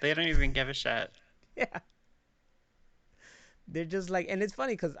 Yeah, they don't even give a shit. Yeah, they're just like, and it's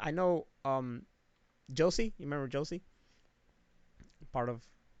funny because I know Josie. You remember Josie? Part of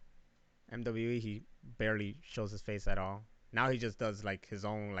MWE. He barely shows his face at all. Now he just does like his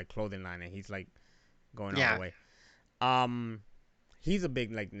own like clothing line, and he's like going all the Yeah, way. Um, he's a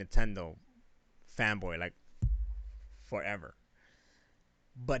big like Nintendo fanboy, like forever.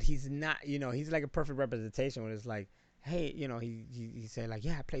 But he's not. You know, he's like a perfect representation when it's like, hey, you know, he said like,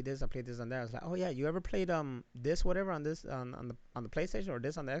 yeah, I played this on that. I was like, oh yeah, you ever played this whatever on this on the PlayStation or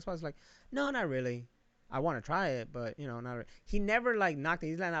this on the Xbox? Like, no, not really. I want to try it, but you know, not. Really. He never like knocked it.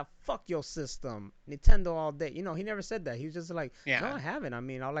 He's like, nah, fuck your system, Nintendo all day. You know, he never said that. He was just like, no, yeah. I haven't. I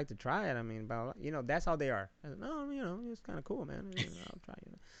mean, I'd like to try it. I mean, but you know, that's how they are. No, you know, it's kind of cool, man. You know, I'll try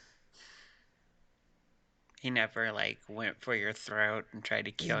it. He never like went for your throat and tried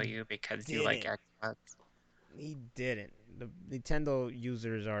to He kill you because you like didn't. Xbox. He didn't. The Nintendo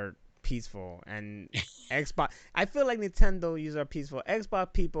users are peaceful, and Xbox. I feel like Nintendo users are peaceful.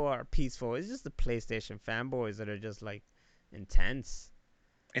 Xbox people are peaceful. It's just the PlayStation fanboys that are just like intense.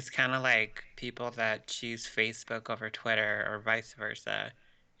 It's kind of like people that choose Facebook over Twitter or vice versa.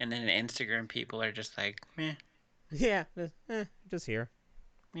 And then Instagram people are just like, meh, Yeah, just here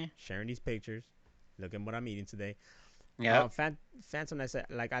meh. sharing these pictures. Look at what I'm eating today. Yep. Phantom, I said,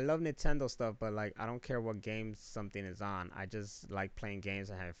 like, I love Nintendo stuff, but like, I don't care what games something is on. I just like playing games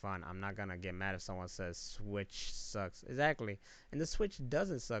and having fun. I'm not gonna get mad if someone says Switch sucks. Exactly, and the Switch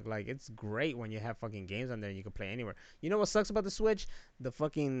doesn't suck. Like, it's great when you have fucking games on there and you can play anywhere. You know what sucks about the Switch? The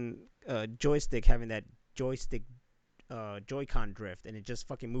fucking joystick having that joystick Joy-Con drift, and it just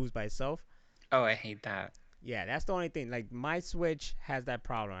fucking moves by itself. Oh, I hate that. Yeah, that's the only thing. Like my Switch has that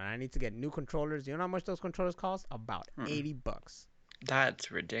problem, and I need to get new controllers. You know how much those controllers cost? About Mm. $80.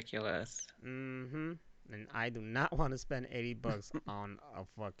 That's ridiculous. Mm-hmm. And I do not want to spend $80 on a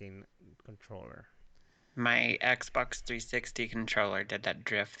fucking controller. My Xbox 360 controller did that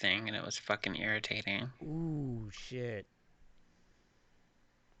drift thing and it was fucking irritating. Ooh, shit.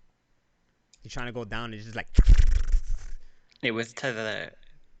 You're trying to go down, it's just like. It was to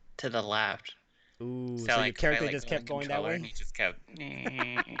the left. Ooh, So so your like if I character let just go of the kept going that controller and way? he just kept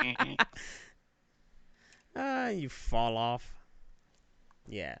You fall off.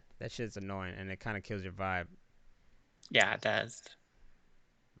 Yeah, that shit's annoying and it kind of kills your vibe, Yeah, it does.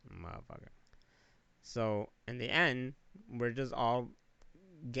 motherfucker. So in the end, we're just all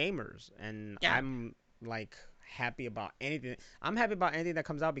gamers, and Yeah, I'm like happy about anything. I'm happy about anything that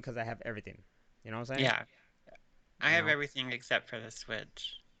comes out because I have everything. You know what I'm saying? yeah. I You have know? everything except for the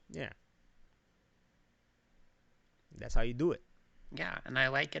Switch. Yeah, that's how you do it. Yeah, and I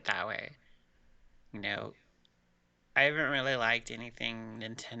like it that way. You know, I haven't really liked anything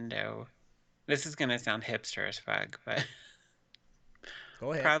Nintendo. This is gonna sound hipster as fuck, but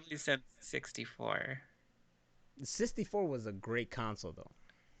Go ahead. probably since 64. The 64 was a great console, though.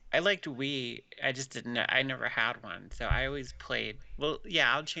 I liked Wii. I just didn't. I never had one, so I always played. Well,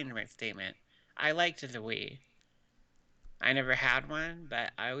 yeah, I'll change my statement. I liked the Wii. I never had one,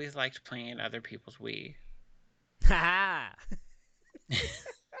 but I always liked playing other people's Wii. Ha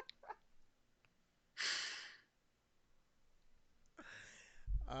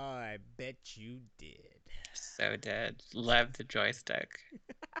Oh, I bet you did. So did. Love the joystick.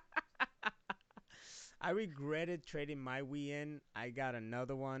 I regretted trading my Wii in. I got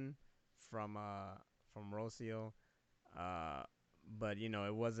another one from Rocio. Uh, but you know,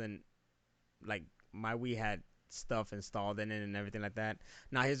 it wasn't like my Wii had stuff installed in it and everything like that.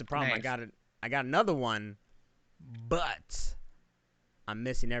 Now here's the problem. Nice. I got another one, but I'm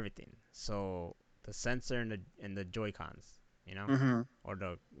missing everything. So the sensor and the Joy Cons, you know, Mm-hmm. or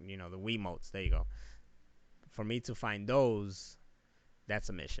the the Wiimotes. There you go. For me to find those, that's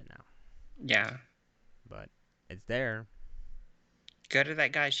a mission now. Yeah. But it's there. Go to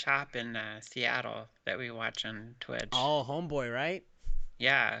that guy's shop in Seattle that we watch on Twitch. Oh, homeboy, right?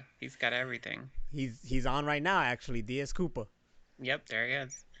 Yeah, he's got everything. He's on right now. Actually, DS Cooper. Yep, there he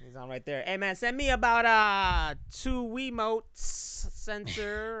is. He's on right there. Hey man, send me about two Wiimotes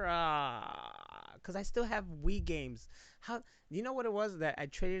sensor cuz I still have Wii games. How you know what it was that I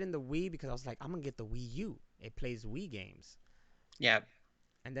traded in the Wii because I was like I'm going to get the Wii U. It plays Wii games. Yep,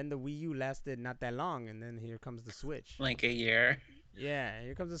 And then the Wii U lasted not that long and then here comes the Switch. like a year. Yeah,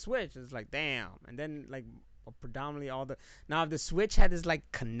 here comes the Switch. It's like damn. And then like predominantly all the now if the Switch had this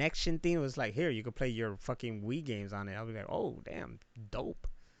like connection thing, it was like here you could play your fucking Wii games on it. I'll be like, "Oh, damn, dope."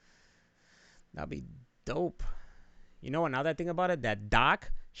 That'd be dope. You know what? Now that I think about it, that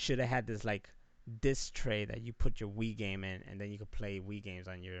dock should have had this like disc tray that you put your Wii game in, and then you could play Wii games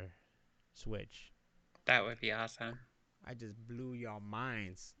on your Switch. That would be awesome. I just blew your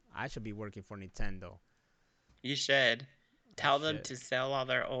minds. I should be working for Nintendo. You should I tell them should. to sell all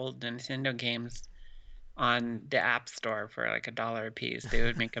their old Nintendo games on the App Store for like $1 a piece. They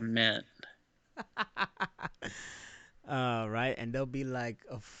would make a mint. Right, and they'll be like,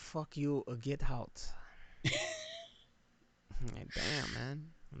 oh, "Fuck you, get out." Like, damn, man.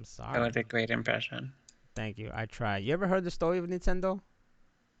 I'm That sorry. was a great impression. Thank you. I tried. You ever heard the story of Nintendo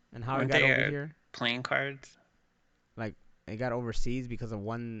and how it Weren't got they over here? playing cards? Like, it got overseas because of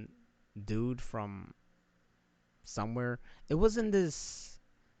one dude from somewhere. It was in this.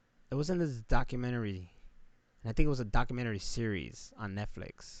 It was in this documentary, and I think it was a documentary series on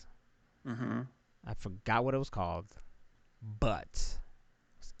Netflix. Mm-hmm. I forgot what it was called, but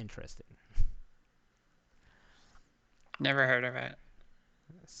it's interesting. Never heard of it.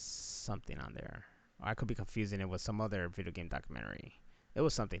 Something on there. Or I could be confusing it with some other video game documentary. It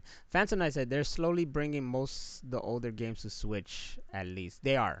was something. Phantom Knight said they're slowly bringing most the older games to Switch. At least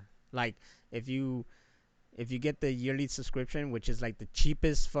they are. Like if you get the yearly subscription, which is like the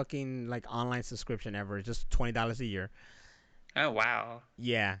cheapest fucking like online subscription ever, it's just $20 a year. Oh, wow.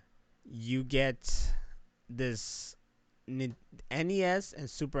 Yeah, you get this NES and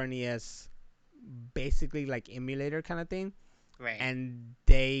Super NES basically like emulator kind of thing, Right. and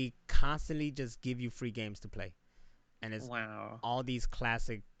they constantly just give you free games to play, and it's Wow. all these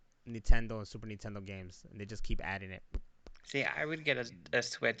classic Nintendo and Super Nintendo games, and they just keep adding it. See, I would get a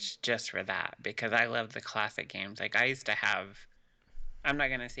Switch just for that because I love the classic games. Like, I used to have, I'm not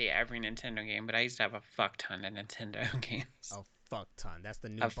going to say every Nintendo game, but I used to have a fuck ton of Nintendo games. A fuck ton. That's the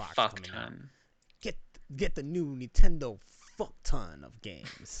new A box fuck coming out. ton. Get get the new Nintendo fuck ton of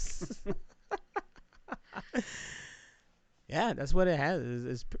games. Yeah, that's what it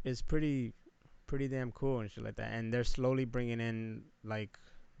has. It's pretty damn cool and shit like that. And they're slowly bringing in like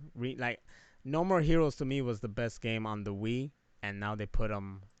No More Heroes to me was the best game on the Wii, and now they put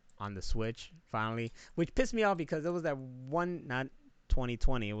them on the Switch finally, which pissed me off because it was that one not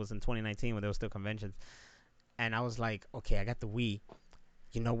 2020, it was in 2019 when there was still conventions, and I was like, okay, I got the Wii.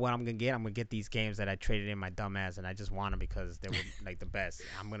 You know what I'm gonna get? I'm gonna get these games that I traded in my dumb ass, and I just want them because they were like the best.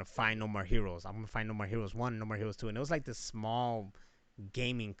 I'm gonna find No More Heroes. I'm gonna find No More Heroes 1, No More Heroes 2, and it was like this small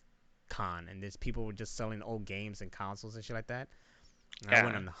gaming con, and there's people were just selling old games and consoles and shit like that. And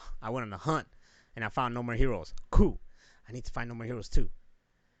Yeah. I went on a hunt, and I found No More Heroes. Cool. I need to find No More Heroes too.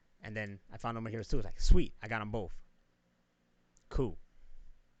 And then I found No More Heroes 2. It's like, sweet, I got them both. Cool.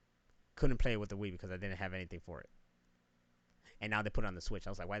 Couldn't play it with the Wii because I didn't have anything for it. And now they put it on the Switch. I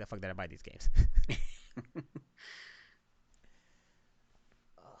was like, why the fuck did I buy these games?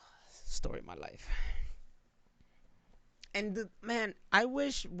 Story of my life. And man, I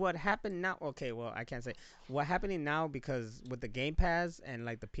wish what happened now. Okay, well, I can't say what happening now because with the Game Pass and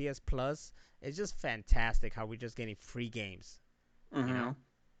like the PS Plus, it's just fantastic how we're just getting free games. You Mm-hmm. know,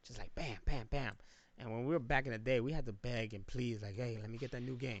 just like bam, bam, bam. And when we were back in the day, we had to beg and please, like, hey, let me get that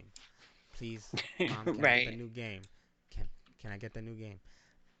new game. Please, mom, can I get the Right. new game? Can can I get the new game?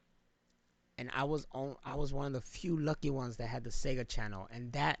 And I was one of the few lucky ones that had the Sega channel,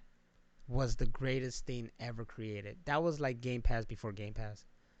 and that was the greatest thing ever created. That was like Game Pass before Game Pass.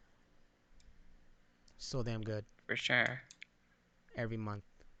 So damn good. For sure. Every month,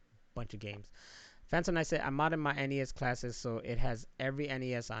 bunch of games. Phantom Knight said, I'm modding my NES classes so it has every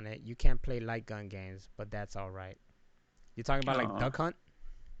NES on it. You can't play light gun games, but that's alright. You're talking about like Oh. Duck Hunt?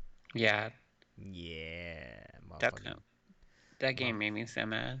 Yeah. Yeah, That motherfucking, that muff. game made me so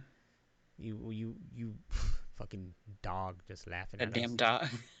mad. You, fucking dog just laughing A at damn us. dog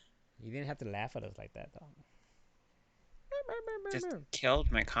You didn't have to laugh at us like that, though. just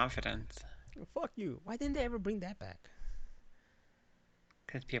killed my confidence Fuck you. Why didn't they ever bring that back?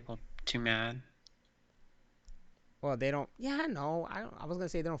 because people too mad. Well, they don't. Yeah, I know. I was gonna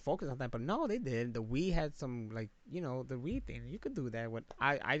say they don't focus on that, but no, they did. The Wii had some like the Wii thing. You could do that. With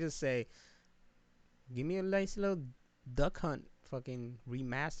I just say, give me a nice little Duck Hunt fucking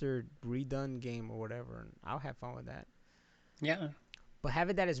remastered, redone game or whatever, and I'll have fun with that. Yeah. But have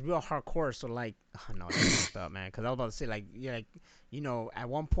it that is real hardcore, so like, oh no, that's fucked up, man. Because I was about to say like, yeah, like, at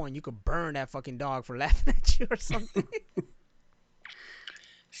one point you could burn that fucking dog for laughing at you or something.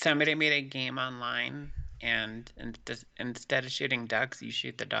 Somebody made a game online, and instead of shooting ducks, you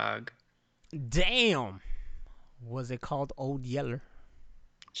shoot the dog. Damn. Was it called Old Yeller?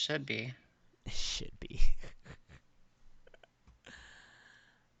 Should be. Should be.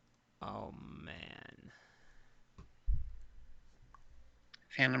 Oh man.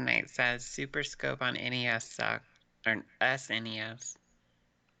 Phantom Knight says Super Scope on NES sucked, or SNES.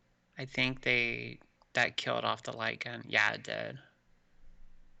 I think that killed off the light gun. Yeah, it did.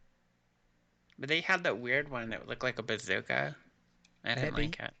 But they had that weird one that looked like a bazooka. I didn't That they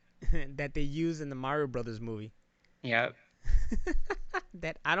like it. that they use in the Mario Brothers movie. Yep.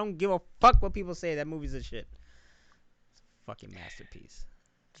 That I don't give a fuck what people say. That movie's a shit. It's a fucking masterpiece.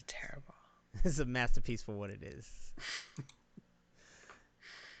 It's terrible. It's a masterpiece for what it is.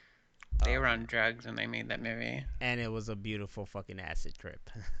 They Oh were on man. drugs when they made that movie. And it was a beautiful fucking acid trip.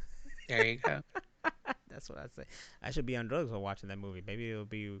 There you go. That's what I say. I should be on drugs while watching that movie. Maybe it'll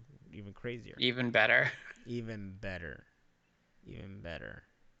be even crazier. Even better. Even better. Even better.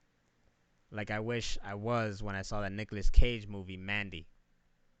 Like I wish I was when I saw that Nicolas Cage movie, Mandy.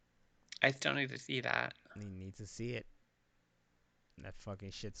 I still need to see that. You need to see it. That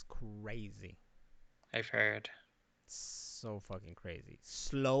fucking shit's crazy. I've heard. So fucking crazy.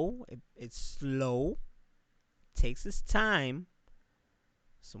 Slow. It's slow. Takes its time.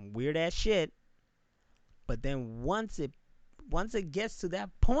 Some weird ass shit. But then once it gets to that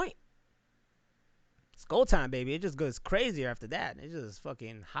point, it's go time, baby. It just goes crazier after that. It's just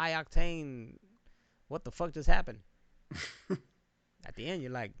fucking high octane. What the fuck just happened? At the end,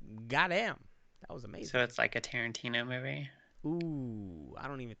 you're like, goddamn, that was So amazing. it's like a Tarantino movie? Ooh, I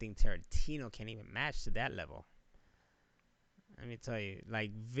don't even think Tarantino can even match to that level. Let me tell you,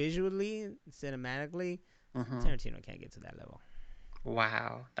 like visually, cinematically, Mm-hmm. Tarantino can't get to that level.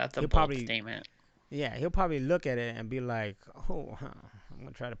 Wow. That's a He'll bold probably, statement. yeah, he'll probably look at it and be like, "Oh, huh, I'm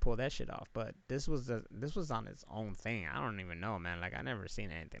gonna try to pull that shit off." But this was on its own thing. I don't even know, man. Like I never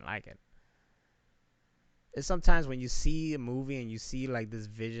seen anything like it. It's sometimes when you see a movie and you see like this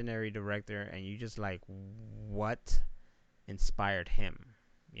visionary director and you just like, what inspired him?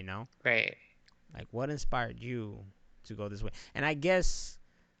 You know, Right. like what inspired you to go this way? And I guess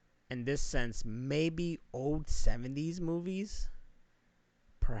in this sense, maybe old '70s movies,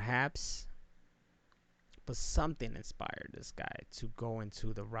 perhaps, but something inspired this guy to go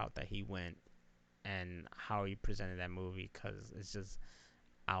into the route that he went and how he presented that movie because it's just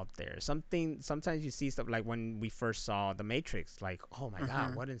out there. Something sometimes you see stuff like when we first saw The Matrix, like, oh my god,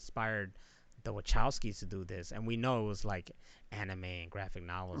 Mm-hmm. what inspired the Wachowskis to do this? And we know it was like anime and graphic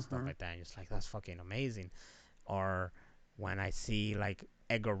novels stuff Mm-hmm. like that. And it's like that's fucking amazing. Or when I see like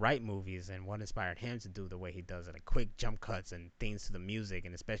Edgar Wright movies and what inspired him to do the way he does it, like quick jump cuts and things to the music,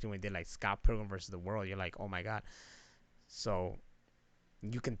 and especially when he did like Scott Pilgrim versus the World, you're like, oh my god. So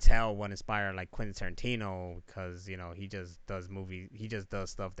you can tell what inspired like Quentin Tarantino because he just does movies. He just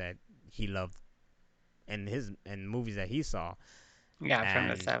does stuff that he loved in his in movies that he saw. Yeah, from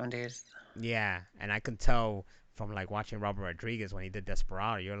the And 70s. yeah, and I can tell from like watching Robert Rodriguez when he did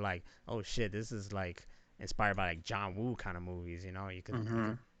Desperado, you're like, oh shit, this is like inspired by like John Woo kind of movies. You could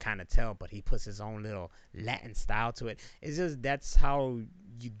Mm-hmm. kind of tell, but he puts his own little Latin style to it. It's just that's how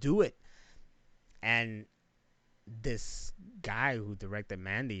you do it. And this guy who directed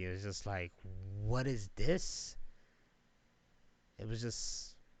Mandy is just like, what is this? It was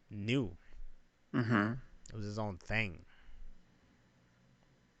just new. Mm-hmm. It was his own thing.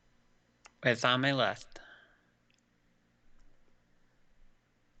 It's on my list.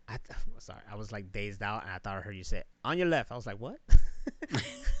 Sorry, I was like dazed out, and I thought I heard you say on your left. I was like, what?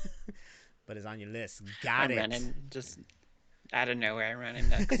 But it's on your list. I Got ran it. in just out of nowhere. I ran in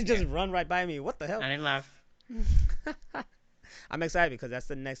next to Just you. run right by me. What the hell? I didn't laugh. I'm excited because that's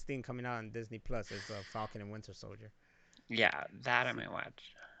the next thing coming out on Disney Plus. Is Falcon and Winter Soldier. Yeah, that I See, might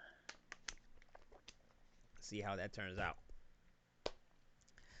watch. see how that turns out.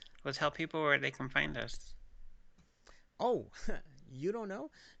 Well, tell people where they can find us. Oh, you don't know?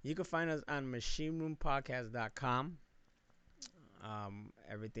 You can find us on machineroompodcast.com.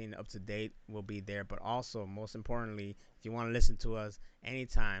 Everything up to date will be there. But also, most importantly, if you want to listen to us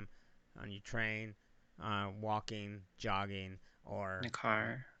anytime on your train, walking, jogging, In or the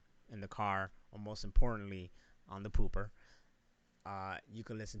car. in the car, or most importantly, on the pooper, you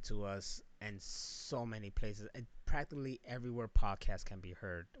can listen to us in so many places. And practically everywhere podcasts can be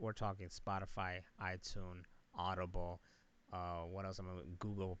heard. We're talking Spotify, iTunes, Audible. What else?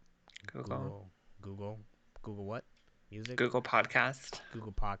 Google, Google. Google, Google, Google what? Music, Google Podcast.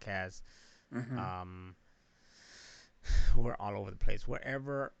 Google Podcasts. Mm-hmm. Um, we're all over the place.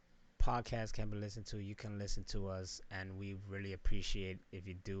 Wherever podcasts can be listened to, you can listen to us, and we really appreciate if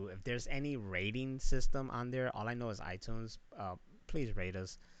you do. If there's any rating system on there, all I know is iTunes. Please rate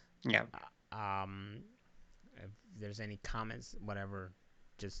us. Yeah. Um, if there's any comments, whatever,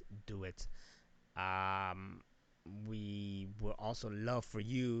 just do it. Um, we would also love for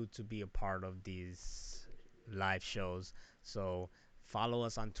you to be a part of these live shows. So follow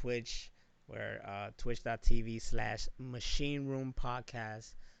us on Twitch. We're twitch.tv/Machine Room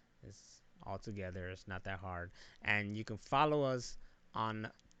Podcast. It's all together. It's not that hard. And you can follow us on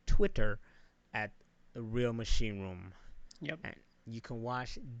Twitter at the Real Machine Room. Yep. And you can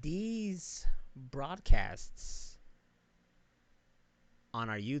watch these broadcasts on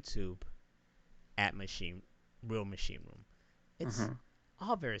our YouTube at Real Machine Room. It's Mm-hmm.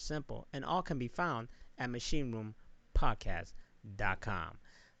 all very simple and all can be found at machineroompodcast.com.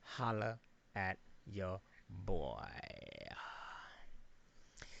 Holla at your boy.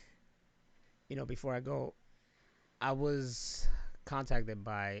 Before I go, I was contacted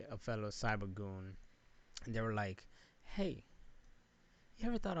by a fellow cybergoon, and they were like, hey, you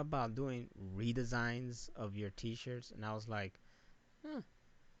ever thought about doing redesigns of your t-shirts? And I was like,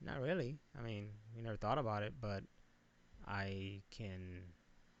 not really. I mean, we never thought about it, but I can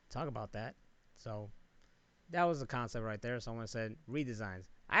talk about that. So that was the concept right there. Someone said redesigns.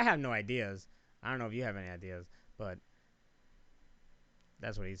 I have no ideas. I don't know if you have any ideas, but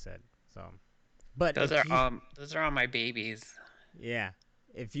that's what he said. So, but Those if are you, all. Those are all my babies. yeah,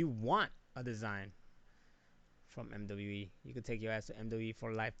 if you want a design from MWE, you can take your ass to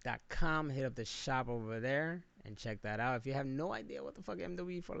MWE4Life.com, hit up the shop over there, and check that out. If you have no idea what the fuck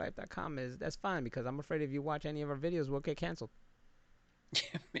MWE4Life.com is, that's fine because I'm afraid if you watch any of our videos, we'll get canceled.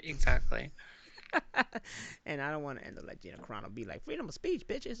 Exactly. And I don't want to end up like Gina Carano be like, freedom of speech,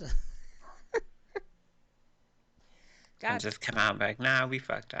 bitches. And God. just come out and be like, nah, we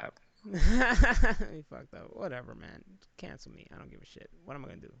fucked up. We fucked up. Whatever, man. Cancel me. I don't give a shit. What am I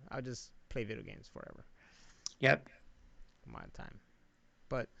gonna do? I'll just play video games forever. Yep. My time.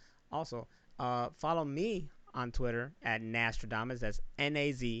 But also, follow me on Twitter at Nastradamus. That's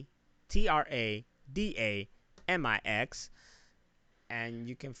NAZTRADAMIX. And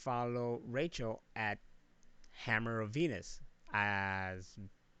you can follow Rachel at Hammer of Venus. As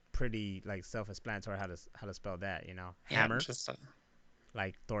pretty like self-explanatory how to spell that. Yeah. Hammer Just.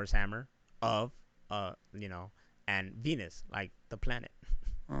 like Thor's hammer of and Venus like the planet.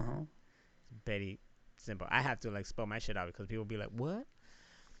 Mm-hmm. Very simple. I have to like spell my shit out because people be like, "What?"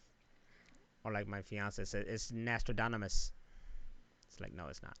 Or like my fiance said, "It's Nostradamus." It's like, no,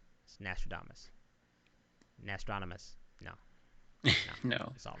 it's not. It's Nostradamus. Nostradamus. No, no,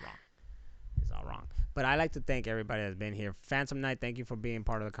 No. it's all wrong. It's all wrong. But I like to thank everybody that's been here. Phantom Knight, thank you for being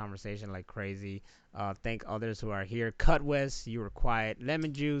part of the conversation like crazy. Thank others who are here. Cut West, you were quiet.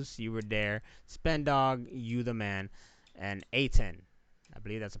 Lemon Juice, you were there. Spend Dog, you the man. And A10, I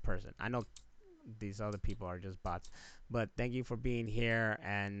believe that's a person. I know these other people are just bots, but thank you for being here,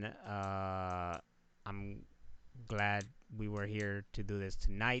 and I'm glad we were here to do this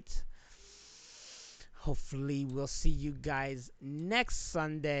tonight. Hopefully, we'll see you guys next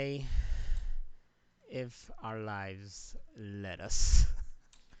Sunday if our lives let us.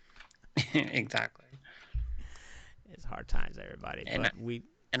 Exactly. It's hard times, everybody, And but we.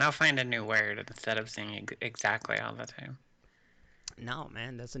 and I'll find a new word instead of saying exactly all the time. No,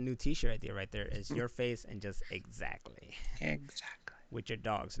 man, that's a new T-shirt idea right there. It's your face and just exactly Exactly. with your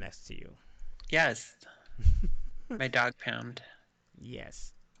dogs next to you. Yes. My dog pound.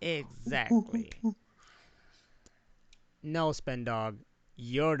 Yes, exactly. No, Spend Dog,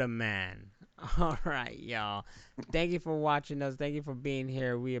 you're the man. All right, y'all. Thank you for watching us. Thank you for being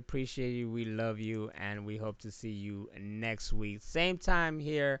here. We appreciate you. We love you. And we hope to see you next week. Same time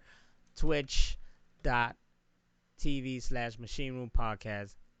here, twitch.tv/Machine Room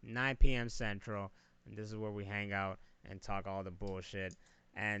Podcast, 9 p.m. Central. And this is where we hang out and talk all the bullshit.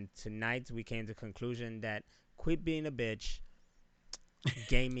 And tonight we came to the conclusion that quit being a bitch.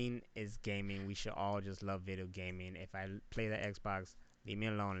 Gaming is gaming. We should all just love video gaming. If I play the Xbox, leave me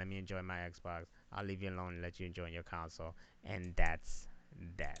alone. Let me enjoy my Xbox. I'll leave you alone and let you enjoy your console. And that's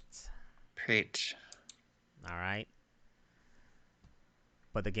that. Preach. All right.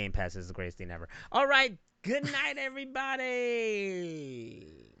 But the Game Pass is the greatest thing ever. All right. Good night, everybody.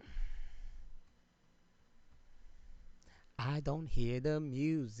 I don't hear the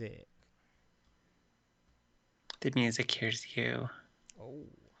music. The music hears you. Oh.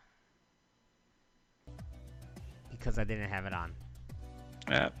 Because I didn't have it on.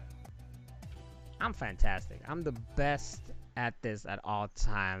 Yep. I'm fantastic. I'm the best at this at all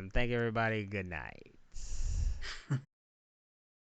time. Thank you, everybody. Good night.